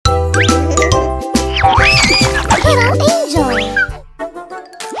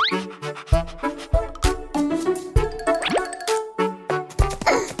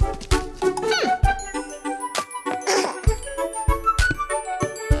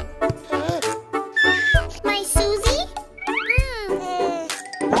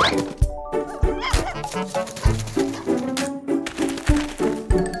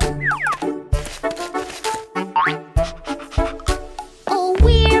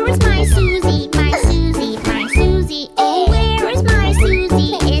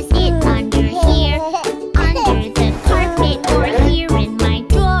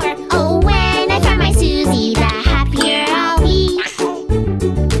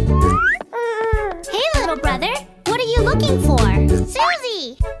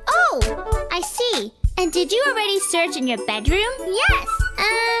search in your bedroom? Yes.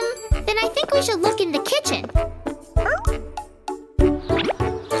 Then I think we should look in the kitchen.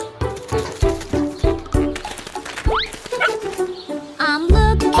 I'm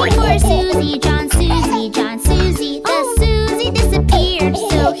looking for Suzie, John, Suzie, John, Suzie. The Suzie disappeared,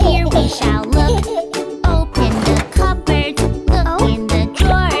 so here we shall look. Open the cupboards, look in the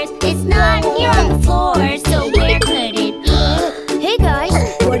drawers. It's not here on the floor, so where could it be? Hey guys,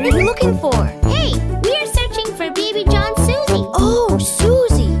 what are you looking for? Hey, we are searching for baby John Suzie. Oh,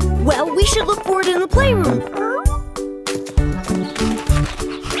 Suzie. Well, we should look for it in the playroom.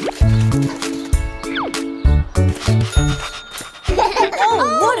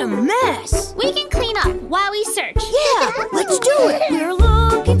 Oh, what a mess! We can clean up while we search. Yeah, let's do it. We're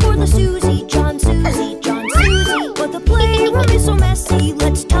looking for the Suzie, John, Suzie, John, Suzie. But the playroom is so messy,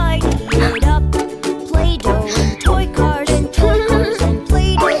 let's tidy it up. Play-doh and toy cars and toy cars and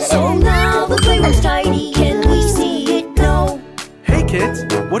Play-Doh. So now the playroom's tidy, can we see it? No. Hey kids,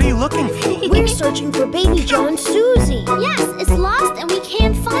 what are you looking for? We're searching for baby John Suzie. Yes, it's lost and we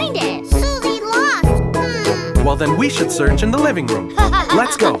can't find it. Suzie lost. Well, then we should search in the living room.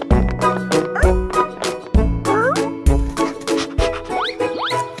 Let's go.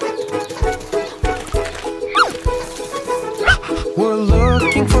 We're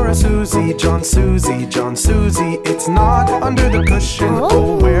looking for a Suzie, John, Suzie, John, Suzie. It's not under the cushion.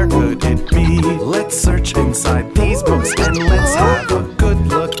 Oh, where could it be? Let's search inside these books and let's have a good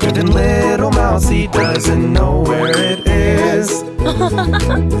look. Even little Mousy doesn't know where it is.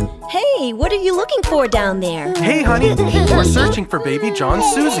 Hey, what are you looking for down there? Hey, honey, we're searching for baby John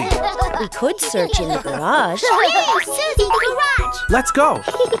Suzie. We could search in the garage. Hey, Suzie, the garage. Let's go.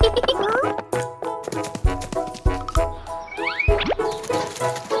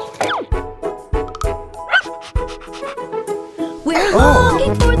 We're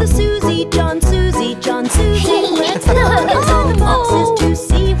looking for the Suzie, John, Suzie, John, Suzie. Let's look inside the boxes to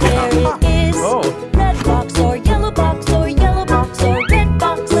see where it is. Red box or yellow box or yellow box or red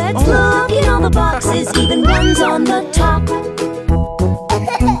box. Let's look in all the boxes, even ones on the top.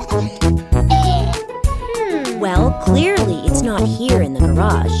 Well, clearly it's not here in the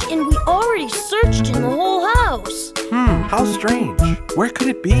garage. And we already searched in the whole house. How strange. Where could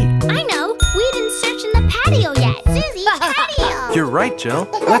it be? I know. We didn't search in the patio yet. Suzie's patio. You're right, Jill.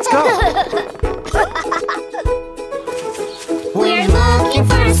 Let's go. We're looking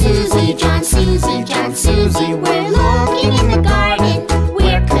for a Suzie, John, Suzie, John, Suzie. We're looking in the garden.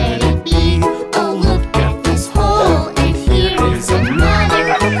 Where could it be? Oh, look at this hole, and here is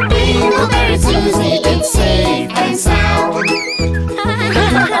another. Dingleberry Suzie, it's safe and sound.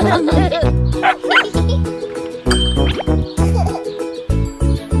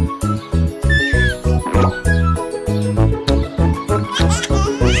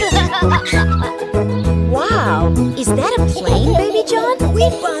 Wow, is that a plane, baby John? We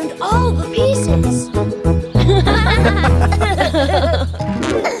found all the pieces.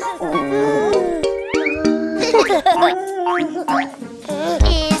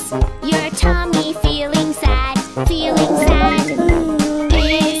 Is your tummy feeling sad? Feeling sad?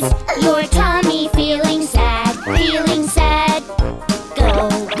 Is your tummy feeling sad? Feeling sad? Go,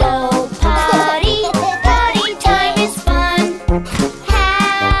 go, potty. Potty time is fun.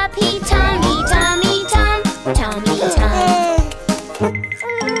 Happy tummy, tummy, tummy, tum.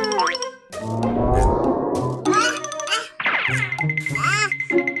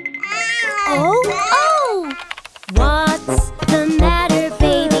 Oh! What's the matter,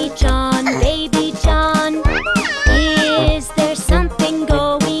 baby John, baby John? Is there something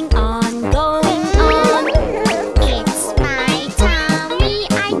going on, going on? It's my tummy.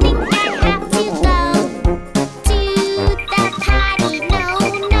 I think I have to go to the potty. No,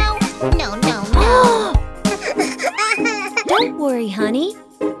 no, no, no, no. Don't worry, honey.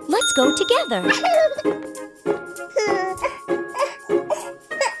 Let's go together.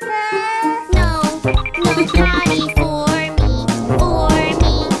 No, no potty for me, for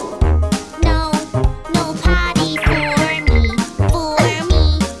me. No, no potty for me, for me.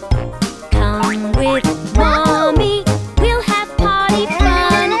 Come with Mommy, we'll have potty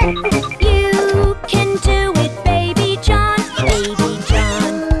fun. You can do it, baby John, baby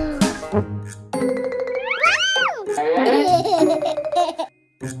John.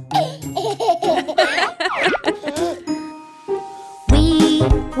 We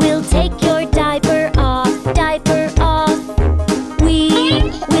will take your diaper off, diaper off. We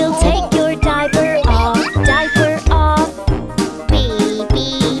will take your diaper off, diaper off.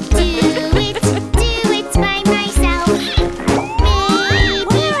 Baby, do it by myself. Baby,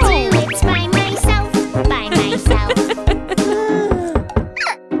 do it by myself, by myself.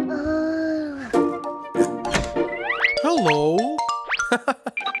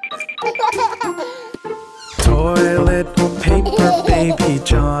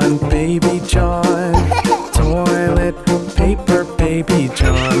 John, Baby John. Toilet paper, Baby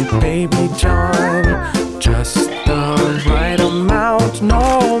John, Baby John. Just the right amount,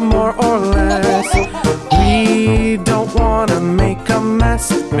 no more or less. We don't wanna make a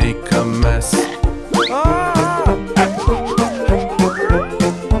mess, make a mess. Ah!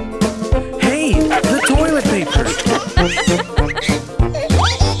 Hey, the toilet paper.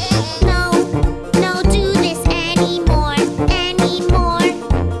 No, do this anymore.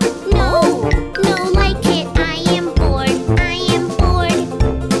 No, like it, I am bored.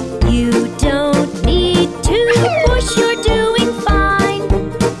 You don't need to push, you're doing fine.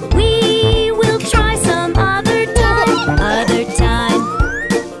 We will try some other time.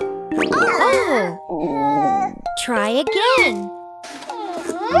 Oh! Try again.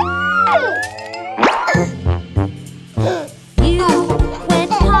 You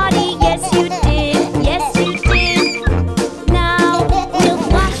went potty, yes you did. Now we'll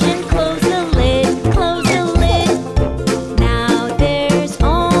flush and close the lid. Now there's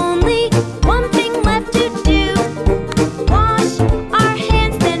only one thing left to do. Wash our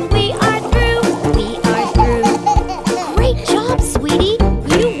hands, then we are through. Great job, sweetie.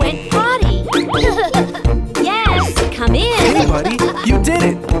 You went potty. Yes, come in. Hey, buddy, you did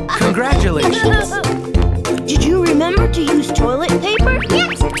it. Congratulations. Did you remember to use toilet paper?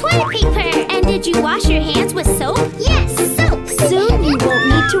 Yes, toilet paper. And did you wash your hands with soap? Yes, soap. Soon you won't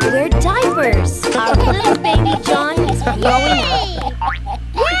need to wear diapers. Our little baby John is growing up.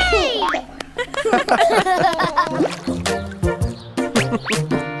 Yay!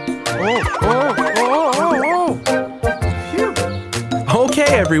 Okay,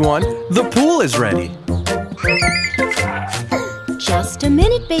 everyone, the pool is ready. Just a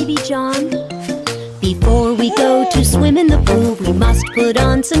minute, baby John. Before we go to swim in the pool, we must put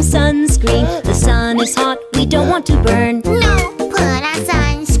on some sunscreen. The sun is hot, we don't want to burn. No, put on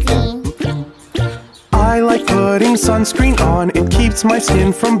sunscreen. I like putting sunscreen on. It keeps my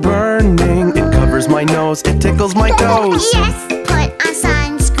skin from burning. It covers my nose, it tickles my toes. Yes, put on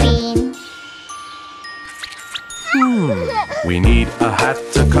sunscreen. We need a hat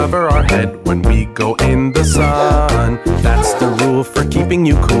to cover our head when we go in the sun. That's the rule for keeping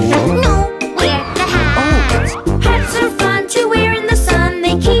you cool. No, wear the hat. Hats are fun to wear in the sun.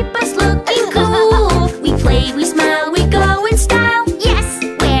 They keep us looking cool. We play, we smile, we go in style. Yes,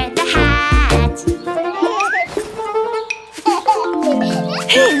 wear the hat.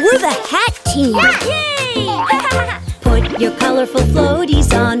 Hey, we're the hat team. Yay! Put your colorful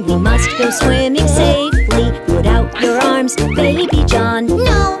floaties on. We must go swimming safely. Put out your arms, baby John.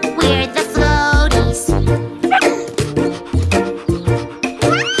 No, wear the floaties.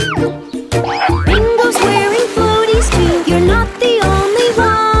 Ringo's wearing floaties too. You're not the only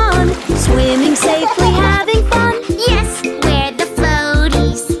one. Swimming safely, having fun. Yes, wear the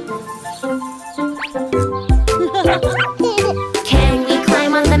floaties. Can we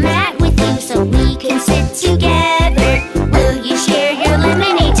climb on the mat with you so we can sit together? Will you share your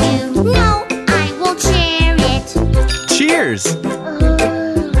lemonade too? No, I won't share it. Cheers!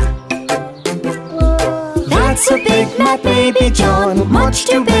 That's a big mat, baby John. Much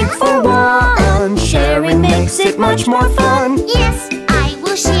too big for one. Sharing makes it much more fun. Yes, I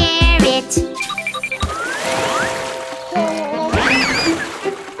will share it.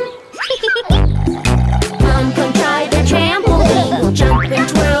 Come try the trampoline. We'll jump and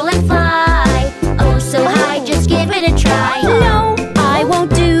twirl and fly. Oh, so high, just give it a try. No, I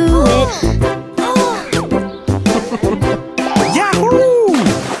won't do it. Yahoo!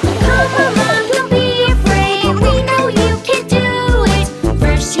 Come along, don't be afraid. We know you can do it.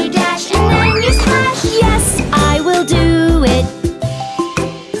 First you dash and then you splash. Yes, I will do it.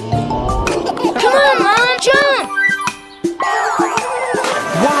 Come on, Mom, jump!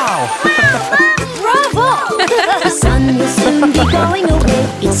 Wow! Bravo! The sun will soon be going away.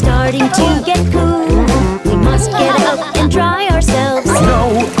 It's starting to get cool. We must get up and dry ourselves.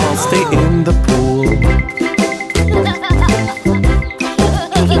 No, I'll stay in the pool.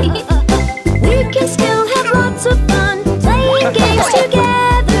 We can still have lots of fun playing games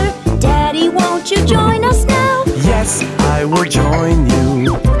together. Daddy, won't you join us now? Yes, I will join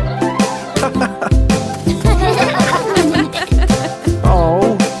you.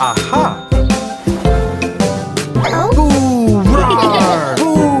 Oh, aha! Ooh, roar!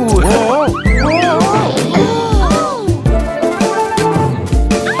 Ooh, whoa, whoa.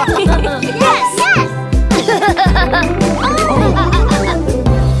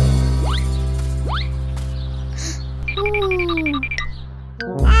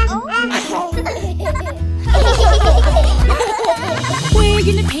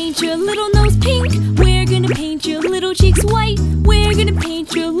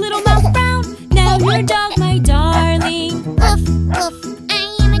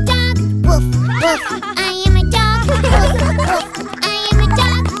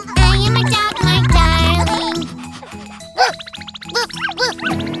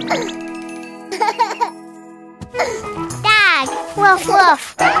 Dad, woof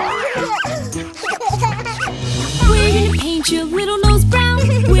woof. We're gonna paint your little nose brown.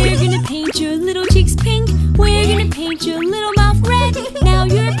 We're gonna paint your little cheeks pink. We're gonna paint your little mouth red. Now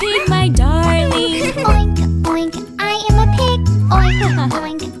you're a pig, my darling. Oink, oink, I am a pig. Oink,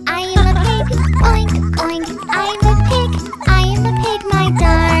 oink, I am a pig. Oink, oink, I am a pig. I am a pig, my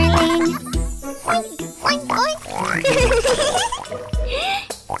darling. Oink, oink, oink.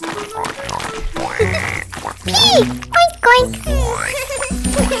 Pee! Oink, oink.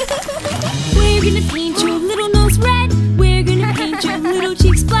 We're gonna paint your little nose red. We're gonna paint your little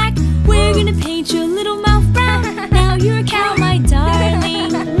cheeks black. We're gonna paint your little mouth brown. Now you're a cow, my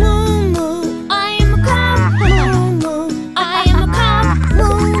darling. Moo moo, I am a cow. Moo moo, I am a cow.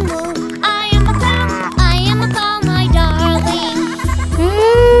 Moo moo, I am a cow. I am a cow, my darling.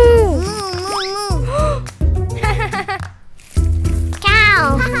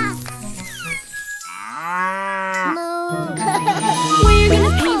 Cow. We're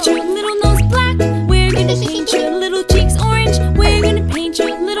gonna paint your little nose black. We're gonna paint your little cheeks orange. We're gonna paint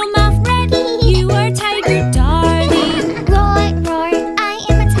your little mouth red. You are a tiger, darling. Roar, roar, I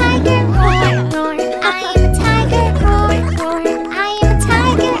am a tiger. Roar, roar, I am a tiger. Roar, roar, I am a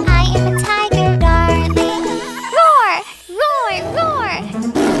tiger. I am a tiger, darling. Roar, roar, roar.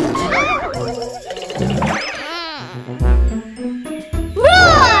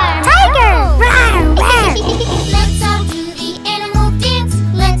 Roar, tiger. Roar, roar. Let's all do the animal dance.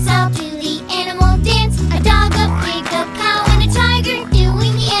 Let's all do the animal dance. A dog, a pig, a cow, and a tiger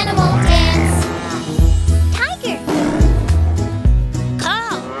doing the animal dance. Tiger.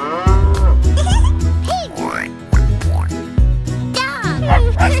 Cow. Pig. Dog.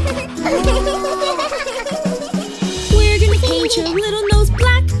 We're gonna paint your little nose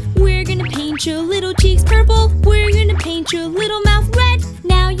black. We're gonna paint your little cheeks purple. We're gonna paint your little mouth red.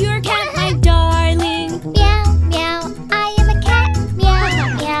 Now you're a cat, my darling. Meow, meow, I am a cat.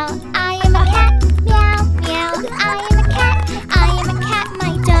 Meow, meow, I am a cat. Meow, meow, I am a cat. I am a cat,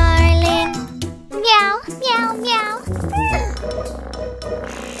 my darling. Meow, meow, meow.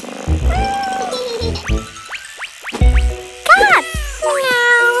 Cat.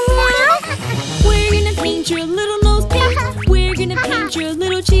 Meow, meow. We're gonna paint your little nose pink. We're gonna paint your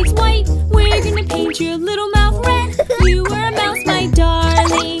little cheeks white. We're gonna paint your little mouth red. You are a mouse, my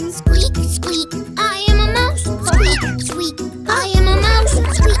darling. Squeak, squeak, I am a mouse. Squeak, squeak, I am a mouse.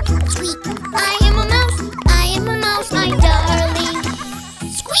 Squeak, squeak, I am a mouse. I am a mouse, my darling.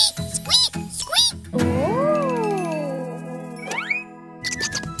 Squeak, squeak, squeak.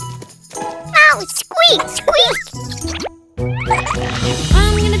 Ow, squeak, squeak.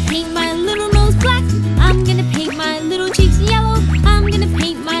 I'm gonna paint my little nose black. I'm gonna paint my little cheeks yellow. I'm gonna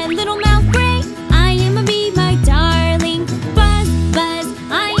paint my little mouth gray. I am a bee, my darling. Buzz, buzz,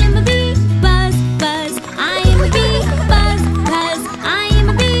 I am a bee. Buzz, buzz, I am a bee. Buzz, buzz, I am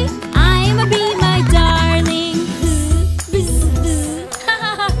a bee. I am a bee, my darling. Buzz, buzz, buzz. Ha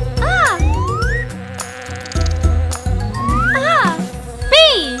ha ha.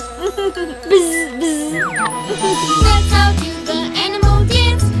 Bee. Buzz, buzz. Let's all do the animal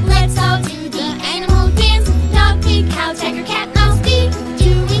dance. Let's all do the animal dance. Dog, pig, cow, tiger, cat, mouse, bee,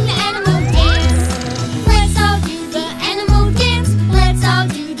 doing the animal dance. Let's all do the animal dance. Let's all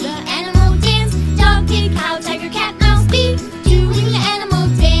do the animal dance. Dog, pig, cow, tiger, cat, mouse, bee, doing the animal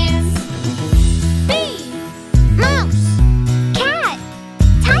dance. Bee, mouse, cat,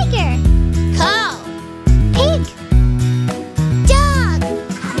 tiger, cow, pig, dog.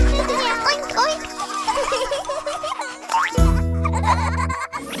 Oink, oink.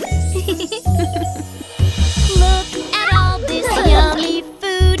 Look at all this yummy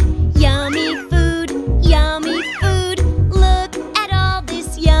food, yummy food, yummy food. Look at all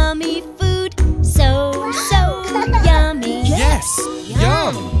this yummy food, so yummy. Yes,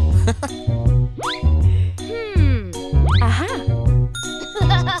 yum. Aha.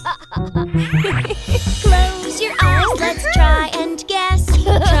 Close your eyes, let's try and guess.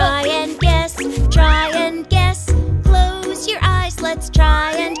 Try and guess, try and guess. Close your eyes, let's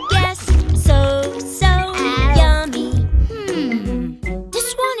try and guess. So yummy.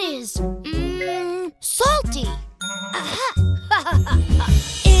 This one is salty.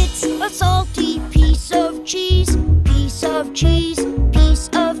 It's a salty piece of cheese, piece of cheese, piece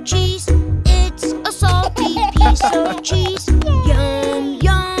of cheese. It's a salty piece of cheese. Yum,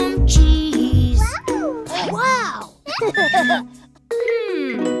 yum, cheese. Wow.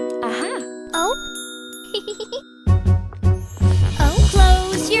 Aha. Oh.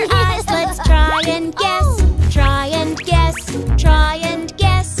 Close your eyes, let's try and guess. Try and guess, try and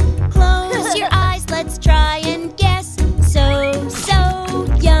guess. Close your eyes, let's try and guess. So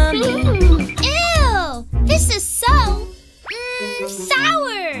yummy.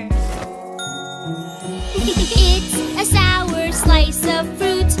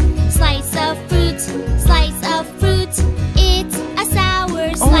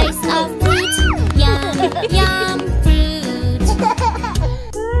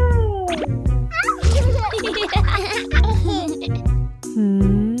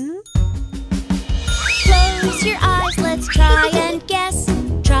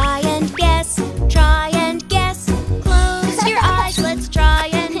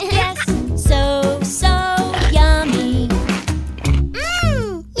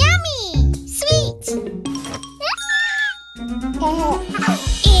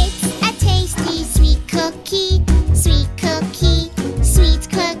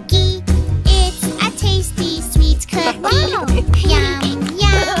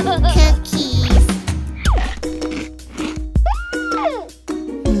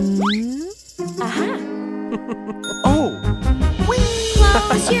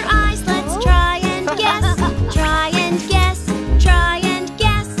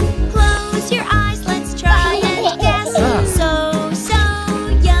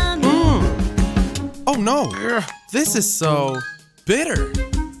 no! This is so bitter.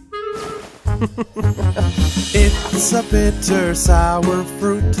 It's a bitter sour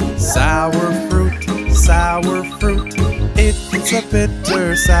fruit, sour fruit, sour fruit. It's a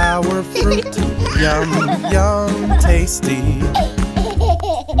bitter sour fruit, yum, yum, tasty.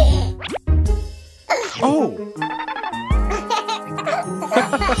 Oh!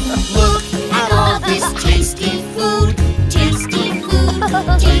 Look at all this tasty food, tasty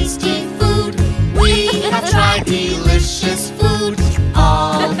food, tasty food. We have tried delicious food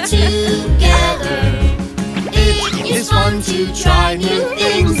all together. It is fun to try new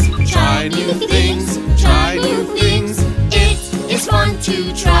things, try new things, try new things. It is fun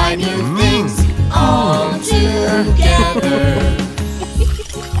to try new things all together.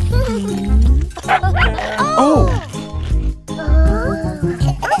 Oh!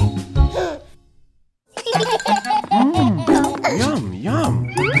 Yum, yum.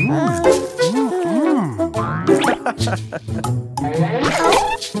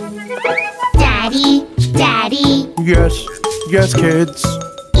 Daddy, Daddy, Yes, yes, kids.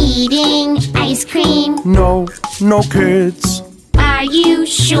 eating ice cream. No, no, kids. Are you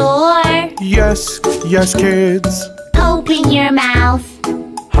sure? Yes, yes, kids. Open your mouth.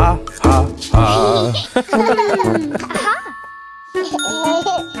 Ha, ha, ha.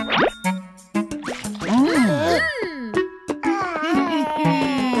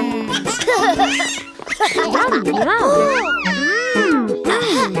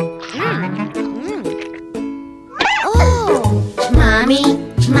 Mommy,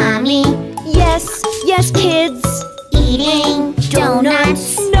 Mommy, Yes, yes, kids. eating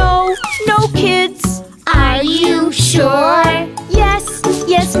donuts. No, no, kids. Are you sure? Yes,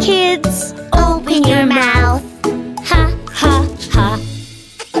 yes, kids. Open your mouth. Ha, ha, ha.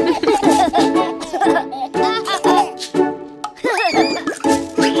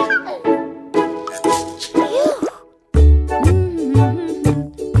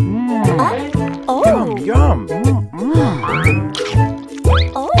 Yum, yum.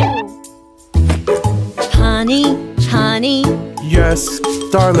 Honey, honey, Yes,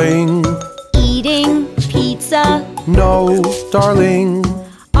 darling. eating pizza. No, darling.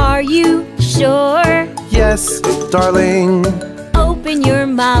 Are you sure? Yes, darling. Open your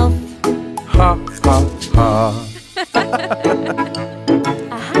mouth. Ha, ha, ha.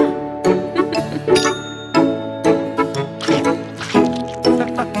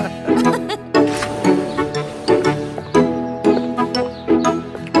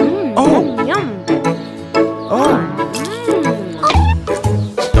 Oh, Yum. oh.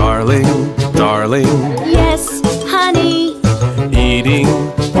 Darling, darling. Yes, honey. Eating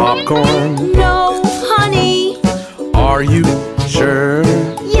popcorn. No, honey. Are you sure?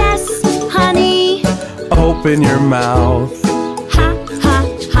 Yes, honey. Open your mouth. Ha, ha,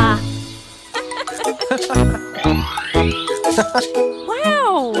 ha.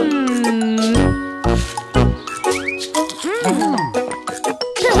 Wow.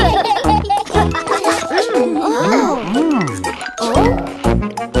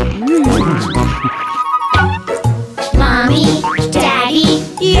 Mommy, Daddy,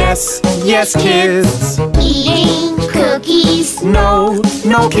 Yes, yes, kids. eating cookies. No,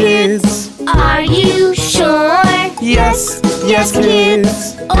 no, kids. Are you sure? Yes, yes,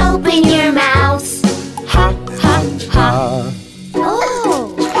 kids. Open your mouth. Ha, ha, ha.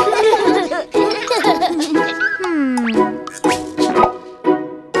 Oh.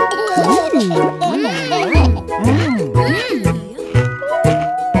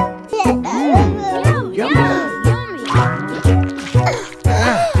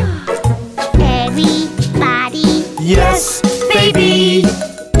 Everybody Yes, baby.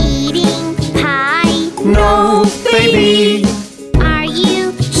 eating pie. No, baby. Are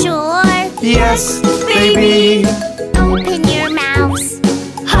you sure? Yes, baby. Open your mouths.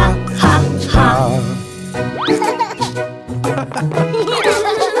 Ha, ha, ha.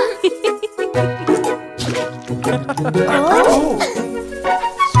 Oh.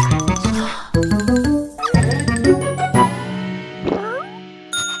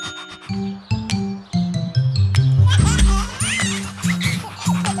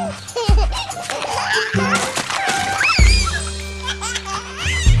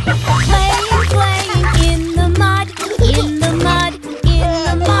 Playing in the mud, in the mud,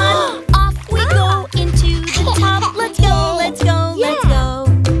 in the mud. Off we go into the tub. Let's go, let's go, let's go.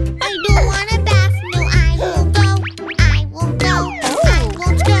 I don't want a bath. No, I won't go. I won't go. I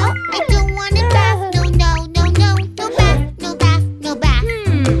won't go. I don't want a bath. No, no, no, no. No bath. No bath. No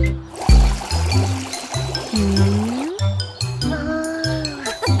bath.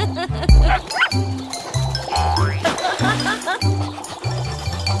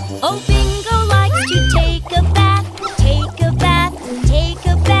 Oh, bingo like likes to take a bath, take a bath, take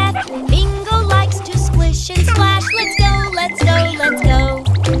a bath. Bingo likes to splish and splash. Let's go, let's go, let's go.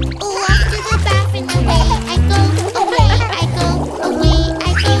 Oh, off to the bath and away I go, away I go, away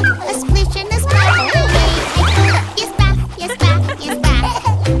I go. A splish and a splash and away I go. Yes, bath, yes, bath, yes, bath.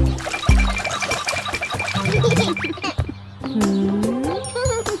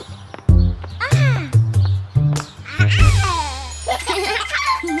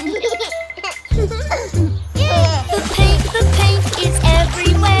 The paint is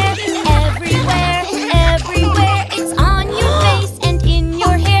everywhere, everywhere, everywhere. It's on your face and in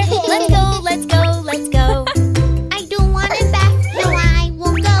your hair. Let's go, let's go, let's go. I don't want a bath, no I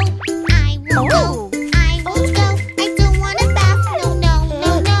won't go, I won't go, I won't go. I don't want a bath, no, no,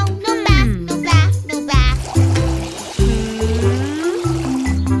 no, no, no bath, no bath, no bath.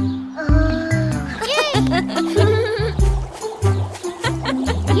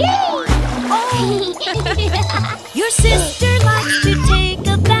 Your sister likes to take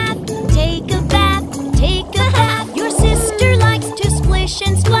a bath, take a bath, take a bath. Your sister likes to splish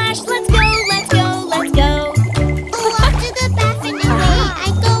and splash. Let's go, let's go, let's go. Oh, off to the bath and away I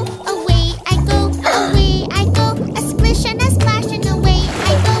go, away I go, away I go. A splish and a splash and away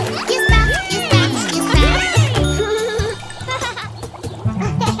I go. Yes, bath, yes, bath, yes,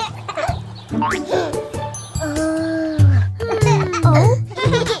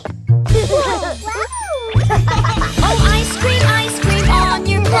 Oh, ice cream on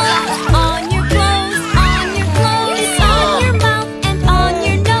your clothes, on your clothes, on your clothes, on your mouth and on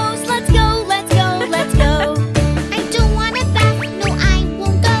your nose. Let's go, let's go, let's go. I don't want a bath, no I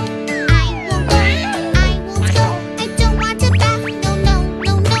won't go, I won't go, I won't go. I don't want a bath, no, no,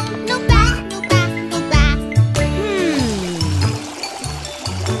 no, no, no bath, no bath, no bath.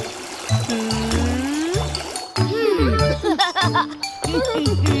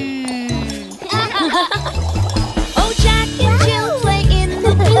 Oh, Jack and Jill play in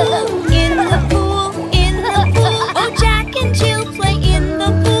the pool, in the pool, in the pool. Oh, Jack and Jill play in the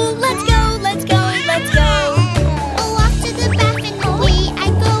pool. Let's go, let's go, let's go. Oh, off to the bath and away I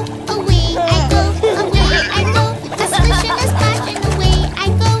go, away I go, away I go. A splish and a splash and away I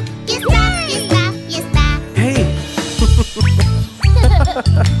go. Yes, bath, yes, bath, yes, bath. Hey!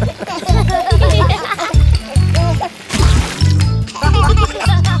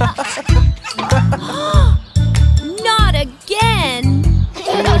 Not again!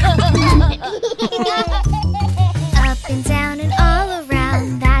 Up and down and all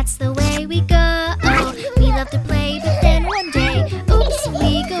around, that's the way we go. We love to play, but then one day, oops,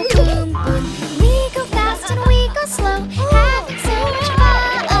 we go boom, boom. We go fast and we go slow, having so much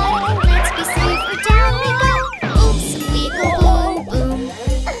fun. Let's be safe, or down we go. Oops, we go boom, boom.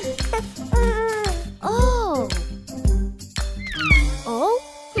 Oh. Oh?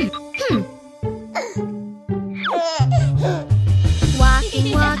 Walking,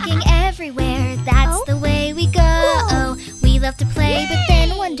 walking everywhere, that's the way we go. We love to play, but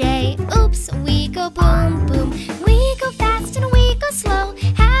then one day, oops, we go boom, boom. We go fast and we go slow,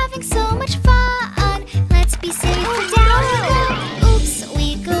 having so much fun. Let's be safe, or down we go. Oops,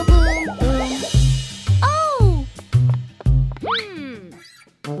 we go boom, boom. Oh!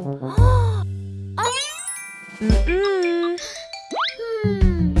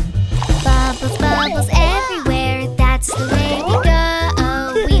 Bubbles, bubbles everywhere, that's the way we go.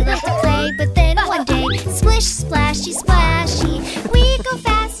 We love to play, but then one day, splish, splashy, splashy. We go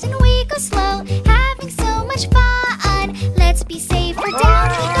fast and we go slow, having so much fun. Let's be safe, or down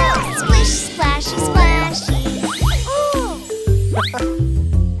we go. Splish, splashy, splashy. Oh!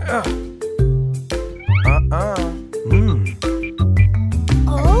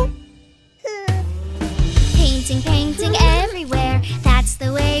 Oh? Painting, painting everywhere, that's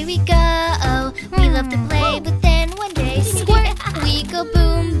the way we go. We love to play, but then one day, squirt, we go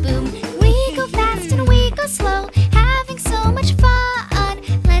boom, boom. We go fast and we go slow, having so much fun.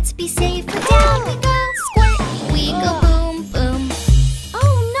 Let's be safe, or down we go. Squirt, we go boom, boom.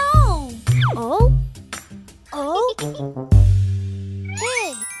 Oh no! Oh? Oh?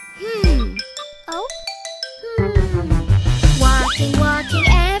 Hey! Oh? Walking, walking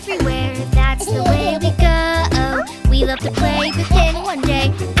everywhere, that's the way we go. We love to play, but then one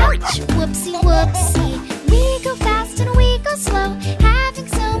day, ouch, whoopsie, whoopsie. We go fast and we go slow, having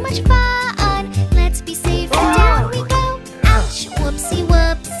so much fun. Let's be safe, and down we go. Ouch, whoopsie,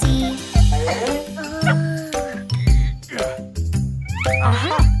 whoopsie.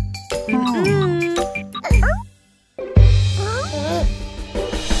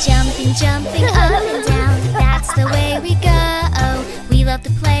 Jumping, jumping up and down, that's the way we go. We love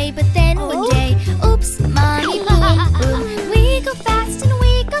to play, but then one day, oops, mommy, boom, boom. We go fast and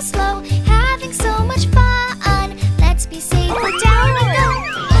we go slow, having so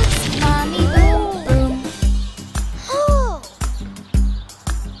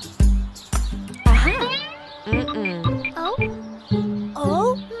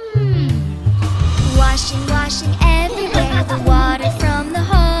Washing, washing everywhere, the water from the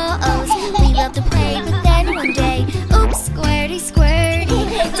hose. We love to play, but then one day, oops, squirty, squirty.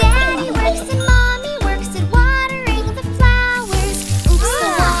 Daddy works and Mommy works at watering the flowers. Oops, the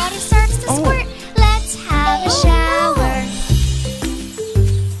water starts to squirt. Let's have a shower.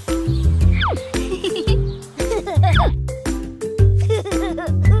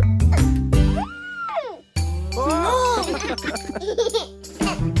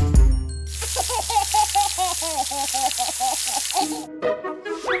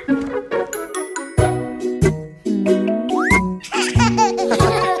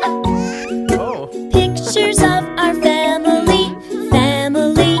 Pictures of our family,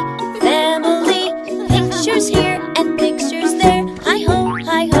 family, family. Pictures here and pictures there. Hi-ho,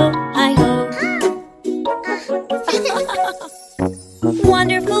 hi-ho, hi-ho.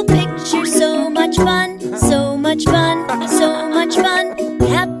 Wonderful picture, so much fun, so much fun, so much fun.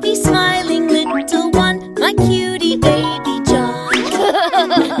 Happy smiling little one, my cutie baby John.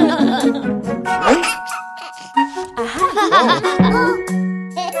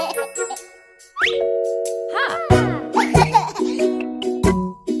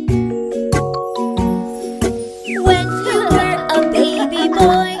 When you were a baby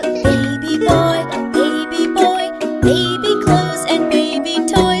boy, baby boy, baby boy, baby clothes and baby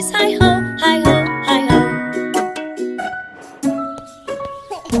toys. Hi-ho, hi-ho, hi-ho.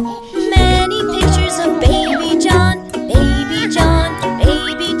 Many pictures of baby John, baby John,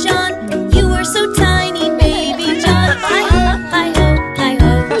 baby John. You were so tiny, baby John. Hi-ho, hi-ho,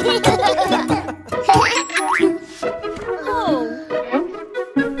 hi-ho. Oh.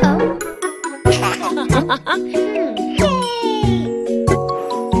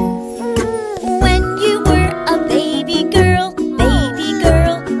 When you were a baby girl, baby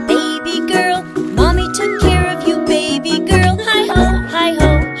girl, baby girl, Mommy took care of you, baby girl. Hi-ho,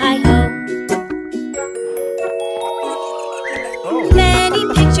 hi-ho, hi-ho. Many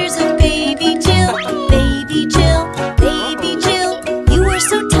pictures of baby Jill, baby Jill, baby Jill. You were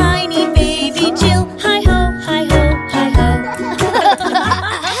so tiny, baby Jill. Hi-ho, hi-ho, hi-ho.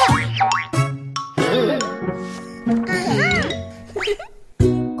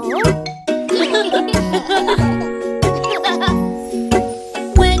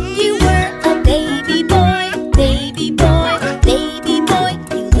 When you were a baby boy, baby boy, baby boy,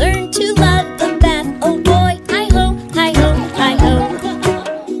 you learned to love the bath, oh boy. Hi-ho, hi-ho, hi-ho.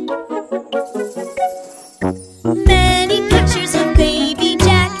 Many pictures of baby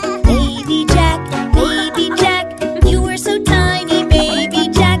Jack, baby Jack, baby Jack. You were so tiny, baby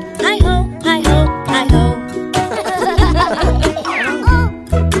Jack. Hi-ho, hi-ho, hi-ho.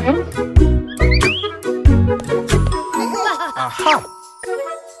 Aha!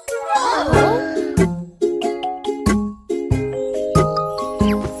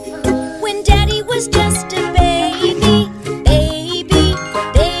 When Daddy was just a baby, baby,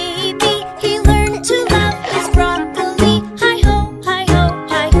 baby, he learned to love his broccoli. Hi-ho, hi-ho,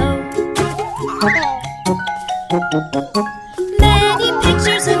 hi-ho. Many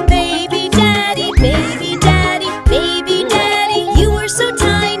pictures of baby Daddy, baby Daddy, baby Daddy. You were so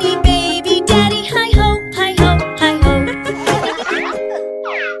tiny, baby Daddy. Hi-ho, hi-ho, hi-ho.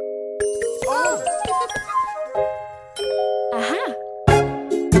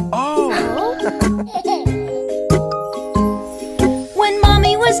 Oh! When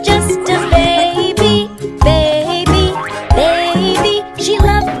Mommy was just a baby, baby, baby, she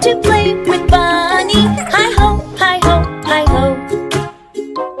loved to play with Bunny. Hi-ho, hi-ho, hi-ho.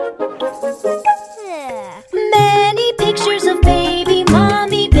 Many pictures of baby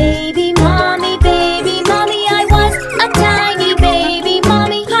Mommy, baby Mommy, baby Mommy. I was a tiny baby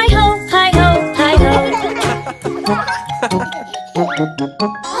Mommy. Hi-ho, hi-ho, hi-ho.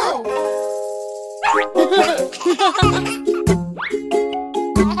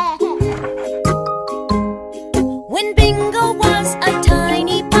 When Bingo was a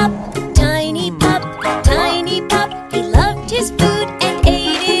tiny pup, tiny pup, tiny pup, he loved his food and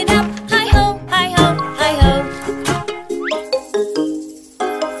ate it up. Hi-ho, hi-ho, hi-ho.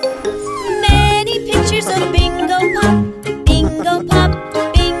 Many pictures of Bingo Pup, Bingo Pup,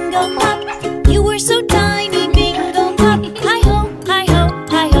 Bingo Pup. You were so tiny, Bingo Pup. Hi-ho, hi-ho,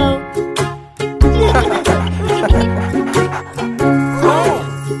 hi-ho.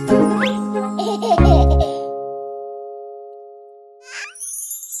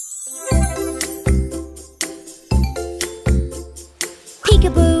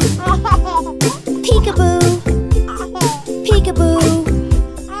 Peekaboo, peekaboo, peekaboo,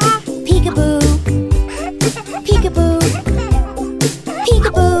 peekaboo, peekaboo,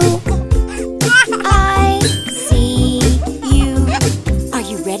 peekaboo. I see you. Are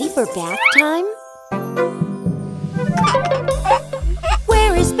you ready for bath time?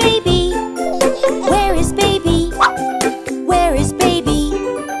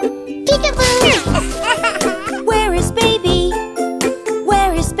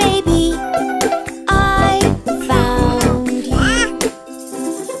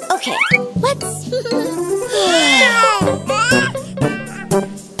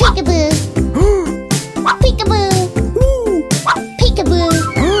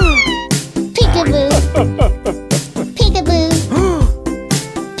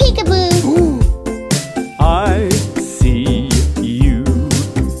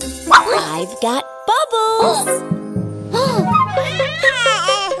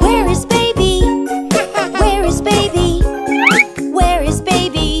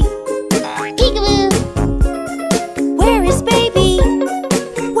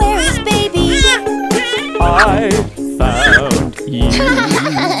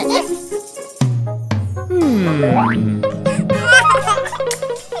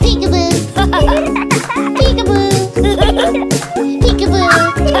 Peekaboo. Peekaboo. Peekaboo.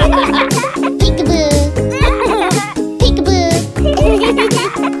 Peekaboo. Peekaboo.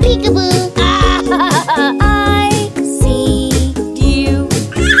 Peekaboo. I see you.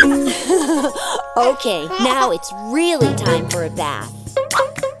 Okay, now it's really time for a bath.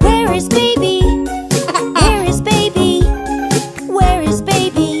 Where is baby? Where is baby? Where is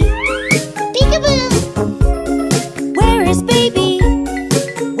baby? Peekaboo. Where is baby?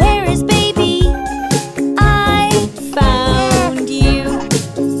 Where is baby? I found you.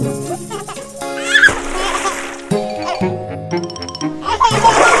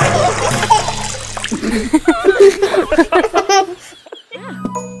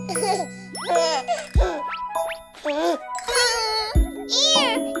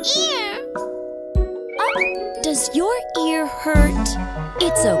 Ear. Does your ear hurt?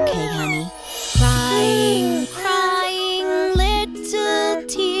 It's okay, honey. Crying, crying little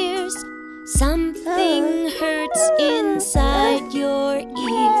tears. Something hurts inside your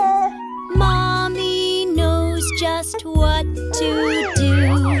ear. Mommy knows just what to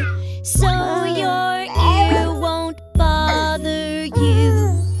do, so your ear won't bother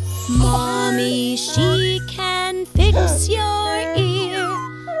you. Mommy, she can fix your ear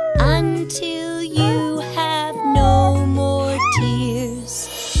until you have no more tears.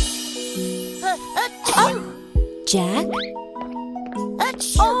 Jack?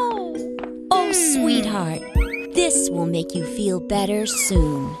 Oh, sweetheart, this will make you feel better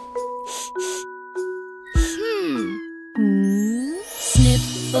soon.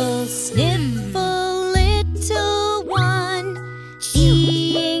 Sniffle, sniffle, little one.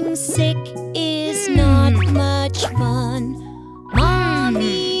 Being sick is not much fun.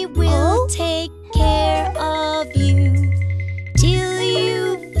 Mommy will take care of you till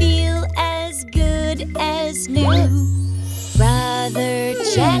you feel as good as new. Brother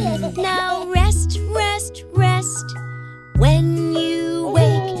Jack, now rest, rest, rest. When you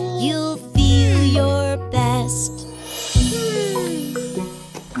wake, you'll feel your best.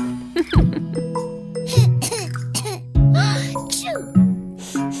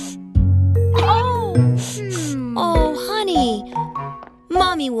 Oh, honey,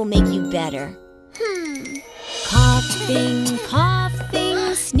 Mommy will make you better. Coughing,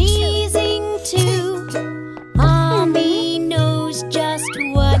 coughing, sneezing too. Mommy knows just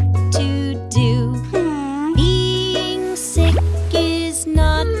what to do. Being sick is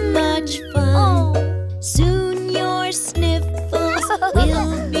not much fun. Soon your sniffles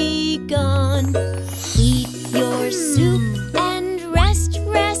will be gone. Eat your soup and rest,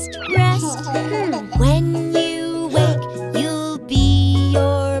 rest, rest. When you wake, you'll be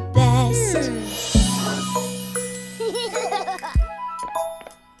your best.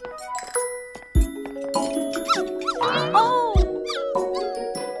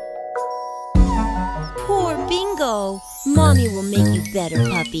 Poor Bingo. Mommy will make you better,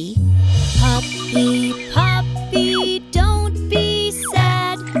 puppy. Puppy, puppy, don't be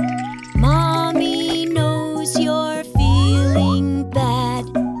sad. Mommy knows you're feeling bad.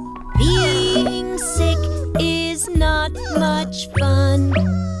 Being sick is not much fun.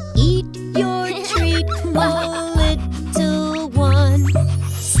 Eat your treat, oh little one.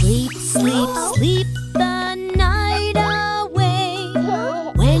 Sleep, sleep, sleep the night away.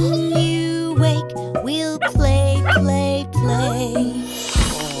 When you wake, we'll play, play, play.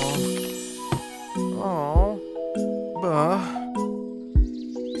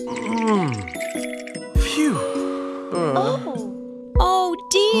 Phew. Oh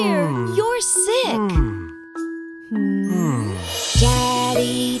dear, you're sick.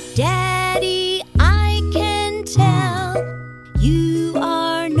 Daddy, Daddy, I can tell you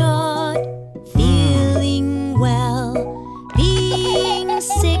are not feeling well. Being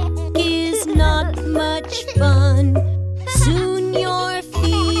sick is not much fun. Soon your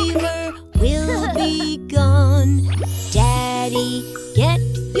fever will be gone. Daddy, get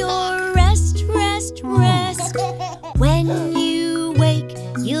your rest, rest, rest. When you wake,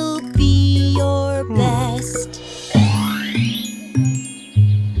 you'll be your best.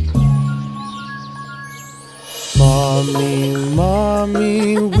 Mommy,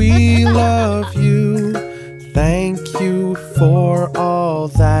 Mommy, we love you. Thank you for all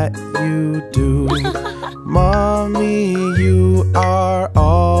that you do. Mommy, you are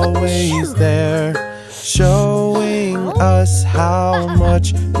always there, showing us how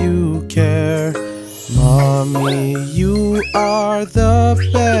much you care. Mommy, you are the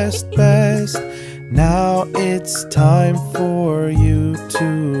best, best. Now it's time for you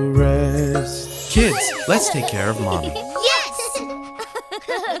to rest. Kids, let's take care of Mommy. Yes!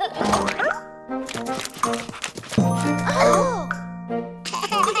 This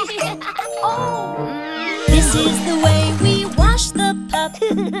is the way we wash the pup,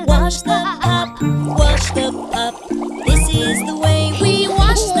 wash the pup, wash the pup. This is the way we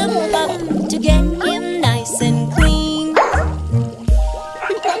wash the pup to get him nice and clean.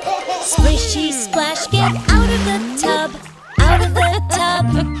 Splishy splash, get out of the tub, out of the tub,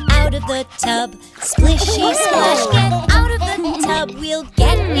 out of the tub. Splishy splash, get out of the tub. We'll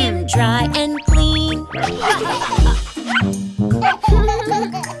get him dry and clean.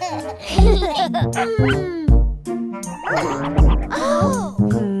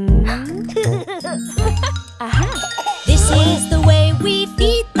 This is the way we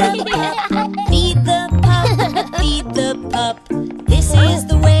feed the pup, feed the pup, feed the pup. This is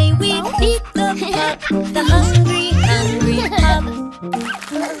the way we feed the pup, the hungry, hungry pup.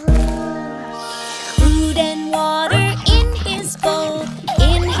 Food and water in his bowl,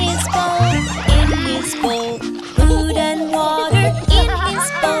 in his bowl, in his bowl. Food and water in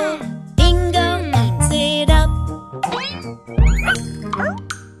his bowl. Bingo eats it up.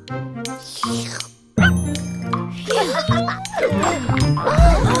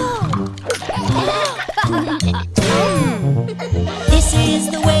 This is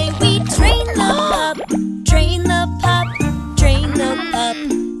the way we train the pup, train the pup, train the pup.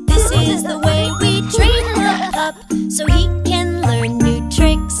 This is the way we train the pup so he can learn new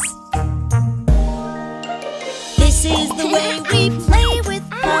tricks. This is the way we play with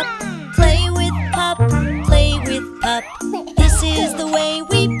pup, play with pup, play with pup. This is the way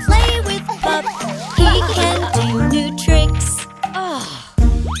we play with pup. He can do new tricks.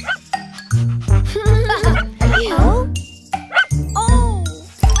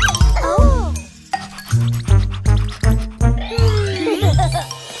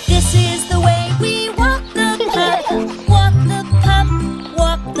 This is the way we walk the pup, walk the pup,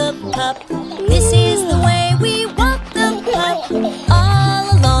 walk the pup. This is the way we walk the pup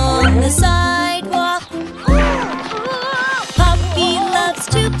all along the sidewalk. Puppy loves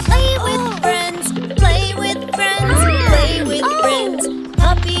to play with friends, play with friends, play with friends.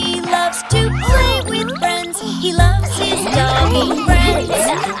 Puppy loves to play with friends. He loves his doggy friends.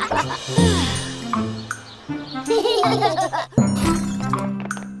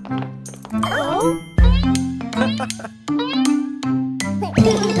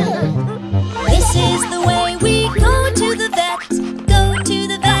 This is the way we go to the vet, go to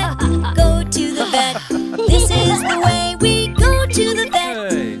the vet, go to the vet. This is the way we go to the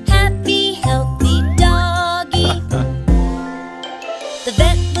vet. Happy, healthy doggy. The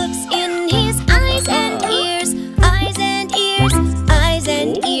vet looks in his eyes and ears, eyes and ears, eyes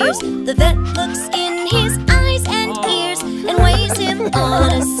and ears. The vet looks in his eyes and ears and weighs him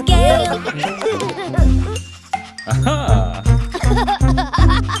on a scale.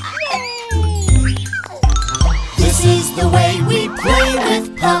 This is the way we play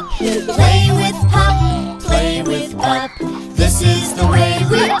with pup, play with pup, play with pup. This is the way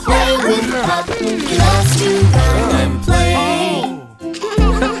we play with pup. He loves to run and play.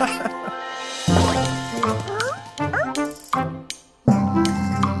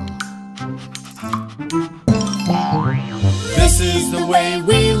 This is the way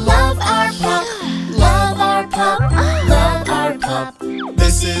we love our pup, love our pup, love our pup.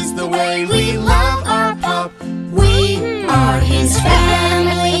 This is the way we love our pup. We are his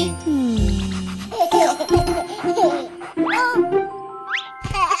family.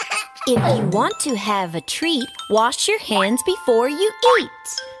 If you want to have a treat, wash your hands before you eat.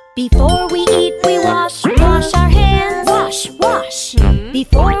 Before we eat, we wash, wash our hands. Wash, wash.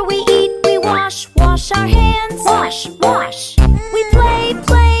 Before we eat, we wash, wash our hands. Wash, wash. We play,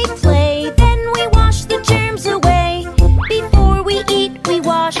 play, play, then we wash the germs away. Before we eat, we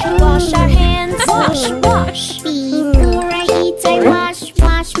wash, wash our hands. Wash, wash. Before I eat, I wash,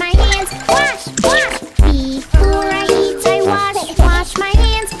 wash my hands. Wash, wash. Before I eat, I wash, wash my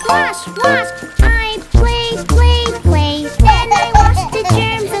hands. Wash, wash. I play, play, play, then I wash the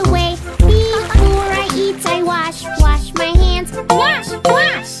germs away. Before I eat, I wash, wash my hands. Wash,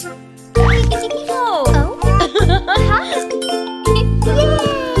 wash.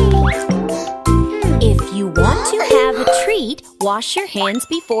 If you want to have a treat, wash your hands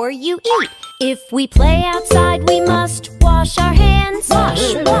before you eat. If we play outside, we must wash our hands.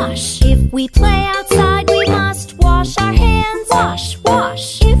 Wash, wash. If we play outside, we must wash our hands. Wash,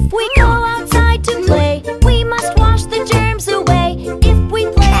 wash. If we go outside to play, we must wash the germs away. If we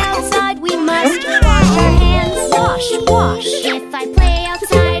play outside, we must wash our hands. Wash, wash. If I play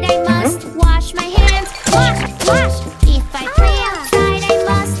outside, I must wash my hands. Wash, wash. If I play outside, I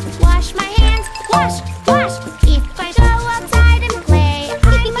must wash my hands. Wash, wash. If I go outside and play,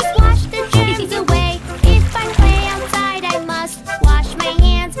 I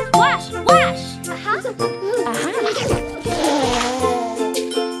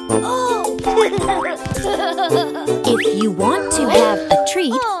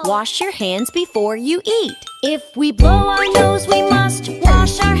wash your hands before you eat. If we blow our nose, we must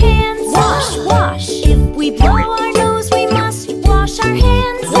wash our hands. Wash, wash. If we blow our nose, we must wash our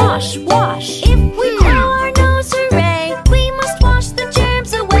hands. Wash, wash. If we blow our nose, hooray, we must wash the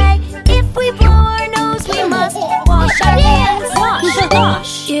germs away. If we blow our nose, we must wash our hands. Wash,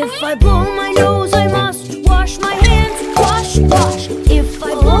 wash. If I blow my nose, I must wash my hands. Wash, wash. If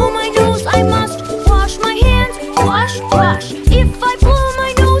I blow my nose, I must wash my hands. Wash, wash. If I blow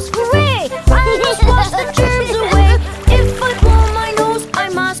my nose, hooray, I must wash the germs away. If I blow my nose, I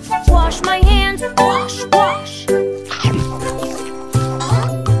must wash my hands. Wash, wash.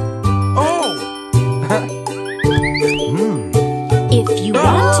 Oh! If you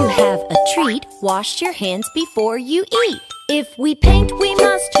want to have a treat, wash your hands before you eat. If we paint, we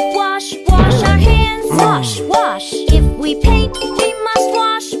must wash our hands. Wash, wash. If we paint, we must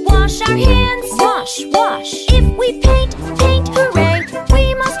wash our hands. Wash, wash. If we paint, hooray,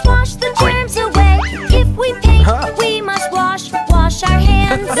 we must wash the germs away. If we paint, we must wash our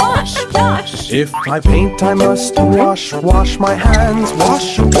hands. Wash, wash. If I paint, I must wash my hands.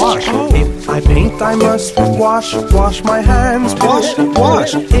 Wash, wash. If I paint, I must wash my hands. Wash,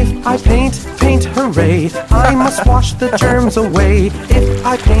 wash. If I paint, hooray, I must wash the germs away. If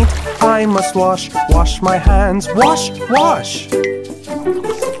I paint, I must wash my hands. Wash, wash.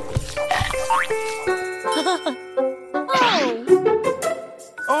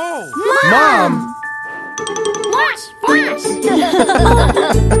 Oh, Mom! Wash, wash.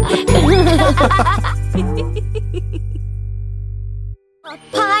 A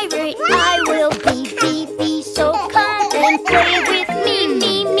pirate I will be, so come and play with me,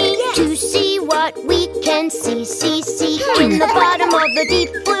 to see what we can see, in the bottom of the deep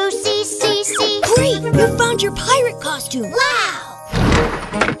blue sea. Great! You found your pirate costume! Wow!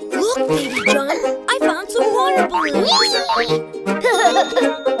 Look, Baby John, I found some water balloons.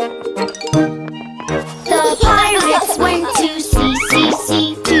 The pirates went to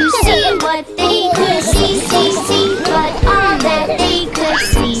sea, to see what they could see, but all that they could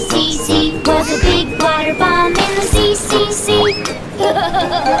see was a big water bomb in the sea.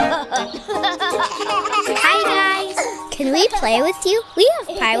 Hi guys, can we play with you? We have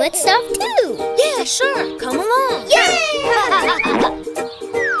pirate stuff too. Yeah, sure. Come along. Yay!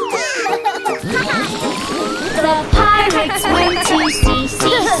 The pirates went to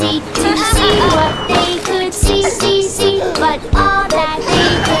sea, to see what they could see, but all that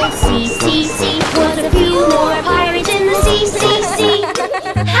they could see was a few more pirates in the sea.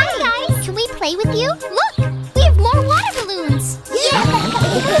 Hi guys, can we play with you? Look, we have more water balloons. Yeah!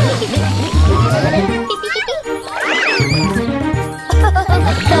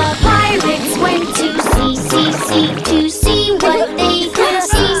 The pirates went to sea, to see what they could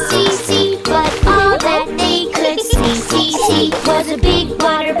see, but all that they could see was a big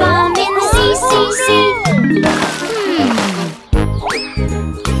water bomb in the sea.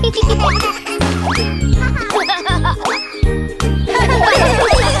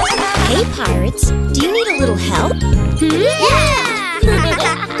 Hey, pirates, do you need a little help? Yeah!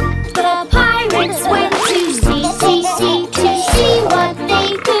 The pirates went to sea, to see what they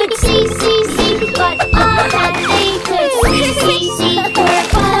could see, but all that they could see were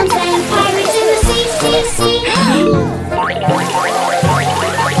bombs and pirates in the sea.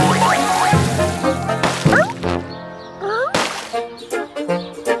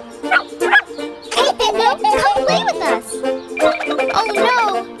 Come play with us. Oh no,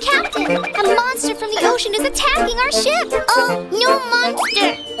 Captain! A monster from the ocean is attacking our ship! Oh, no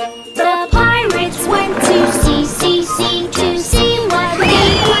monster! The pirates went to sea, to see what they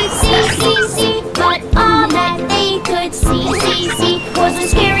could see, but all that they could see was a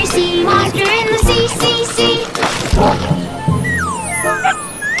scary sea monster in the sea.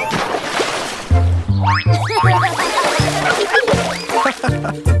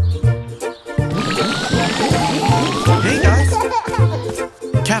 Hey guys!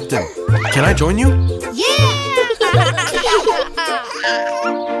 Captain, can I join you? Yeah!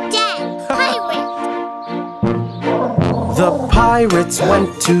 Dad, pirate! The pirates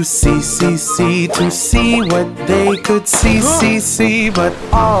went to sea, to see what they could see, but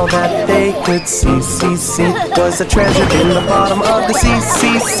all that they could see was a treasure in the bottom of the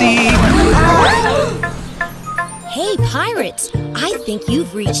sea. Hey, pirates, I think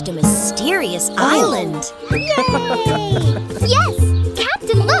you've reached a mysterious island. Yay! Yes!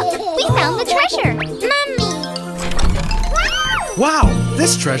 Captain, look! We found the treasure! Mummy! Wow,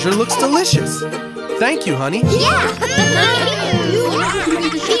 this treasure looks delicious. Thank you, honey. Yeah!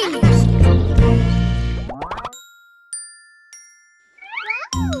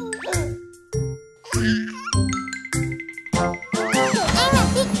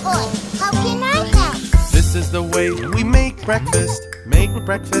 way we make breakfast. Make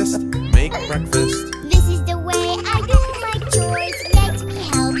breakfast, make breakfast. This is the way I do my chores. Let me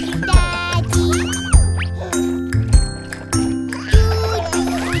help you, Daddy.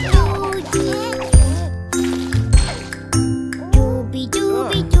 Dooby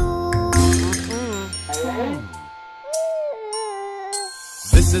dooby doo.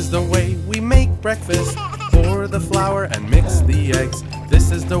 This is the way we make breakfast. Pour the flour and mix the eggs.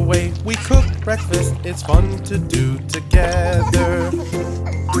 This is the way we cook breakfast. It's fun to do together.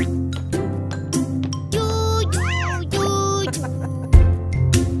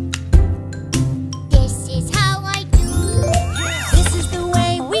 This is how I do. This is the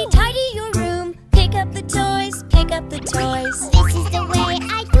way we tidy your room. Pick up the toys, pick up the toys. This is the way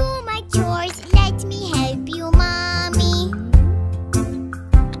I do my chores. Let me help you, Mommy.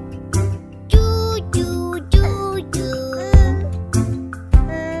 Do, do, do, do.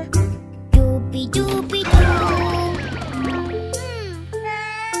 Doobie, doobie, doo.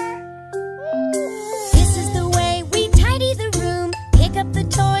 This is the way we tidy the room. Pick up the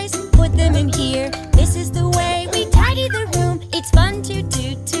toys, put them in here. This is the way we tidy the room. It's fun to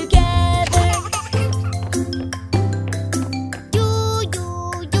do together. Do,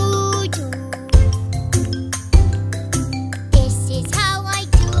 do, do, do. This is how I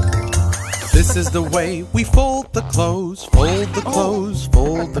do. This is the way we fold the clothes. Fold the clothes,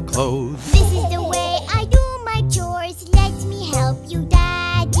 fold the clothes. This is the way I do my chores. Let me help you,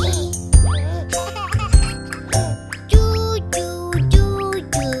 Daddy. Do, do, do,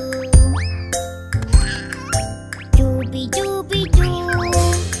 do. Doobie, doobie, doo.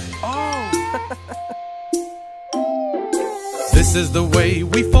 This is the way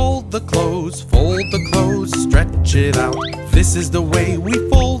we fold the clothes. Fold the clothes, stretch it out. This is the way we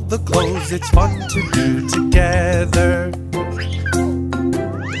fold the clothes. It's fun to do together.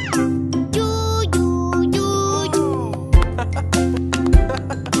 Do, do, do, do.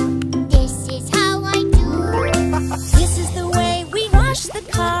 This is how I do. This is the way we wash the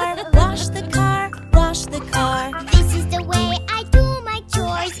car. Wash the car, wash the car. This is the way I do my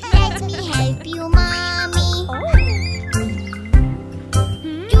chores. Let me help you, Mommy.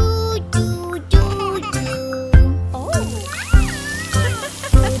 Do, do, do, do.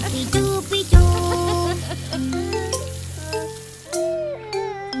 Doobie, doobie, doo.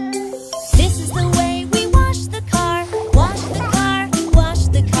 This is the way we wash the car. Wash the car, wash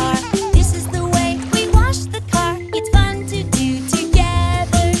the car. This is the way we wash the car. It's fun to do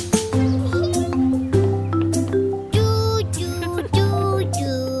together. Do, do, do,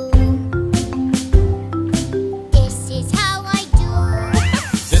 do. This is how I do.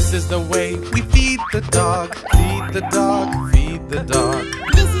 This is the way we feed the dog. Feed the dog, feed the dog.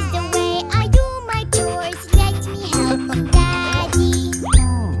 This is the way I do my chores. Let me help you, Daddy.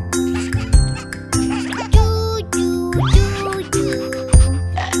 Do, do, do, do.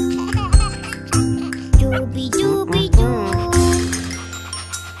 Doobie, doobie, doo.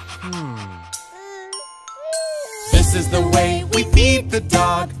 This is the way we feed the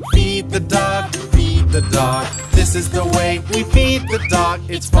dog. Feed the dog, feed the dog. This is the way we feed the dog.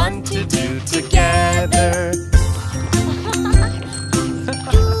 It's fun to do together.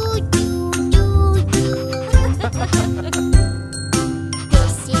 Do, do, do, do.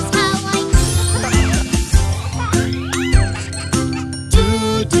 This is how I do. Do,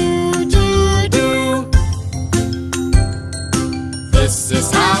 do, do, do. This is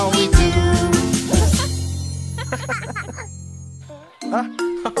how we do.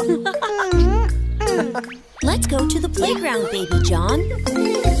 Let's go to the playground, baby John.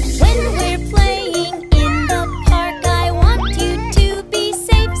 When we're playing in the park, I want you to be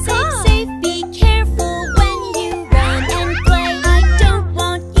safe, safe, safe. Be careful when you run and play. I don't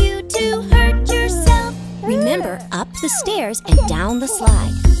want you to hurt yourself. Remember, up the stairs and down the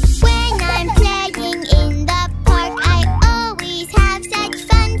slide. When I'm playing in the park, I always have such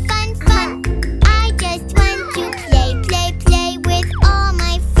fun, fun, fun. I just want to play, play, play with all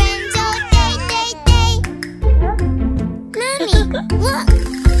my friends all day, day, day. Mommy, look!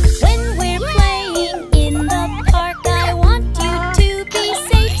 When we're playing in the park, I want you to be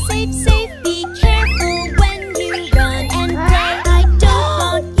safe, safe, safe. Be careful when you run and play. I don't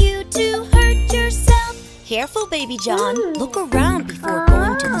want you to hurt yourself. Careful, baby John. Look around before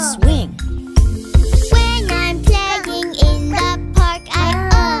going to the swing. When I'm playing in the park, I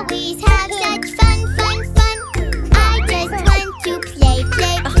always have such fun, fun, fun. I just want to play,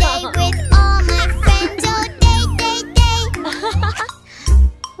 play, play with all my friends all day, day, day.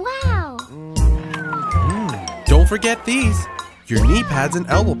 Wow! Don't forget these. Your knee pads and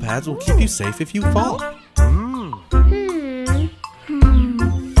elbow pads will keep you safe if you fall.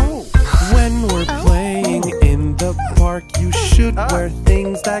 When we're playing in wear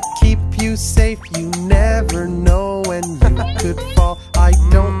things that keep you safe. You never know when you could fall. I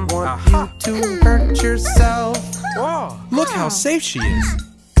don't want you to hurt yourself. Look how safe she is.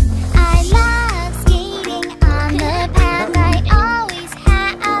 I love skating on the path. I always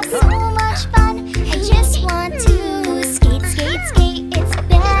have so much fun. I just want to skate, skate, skate. It's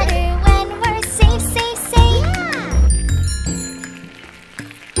better when we're safe, safe, safe.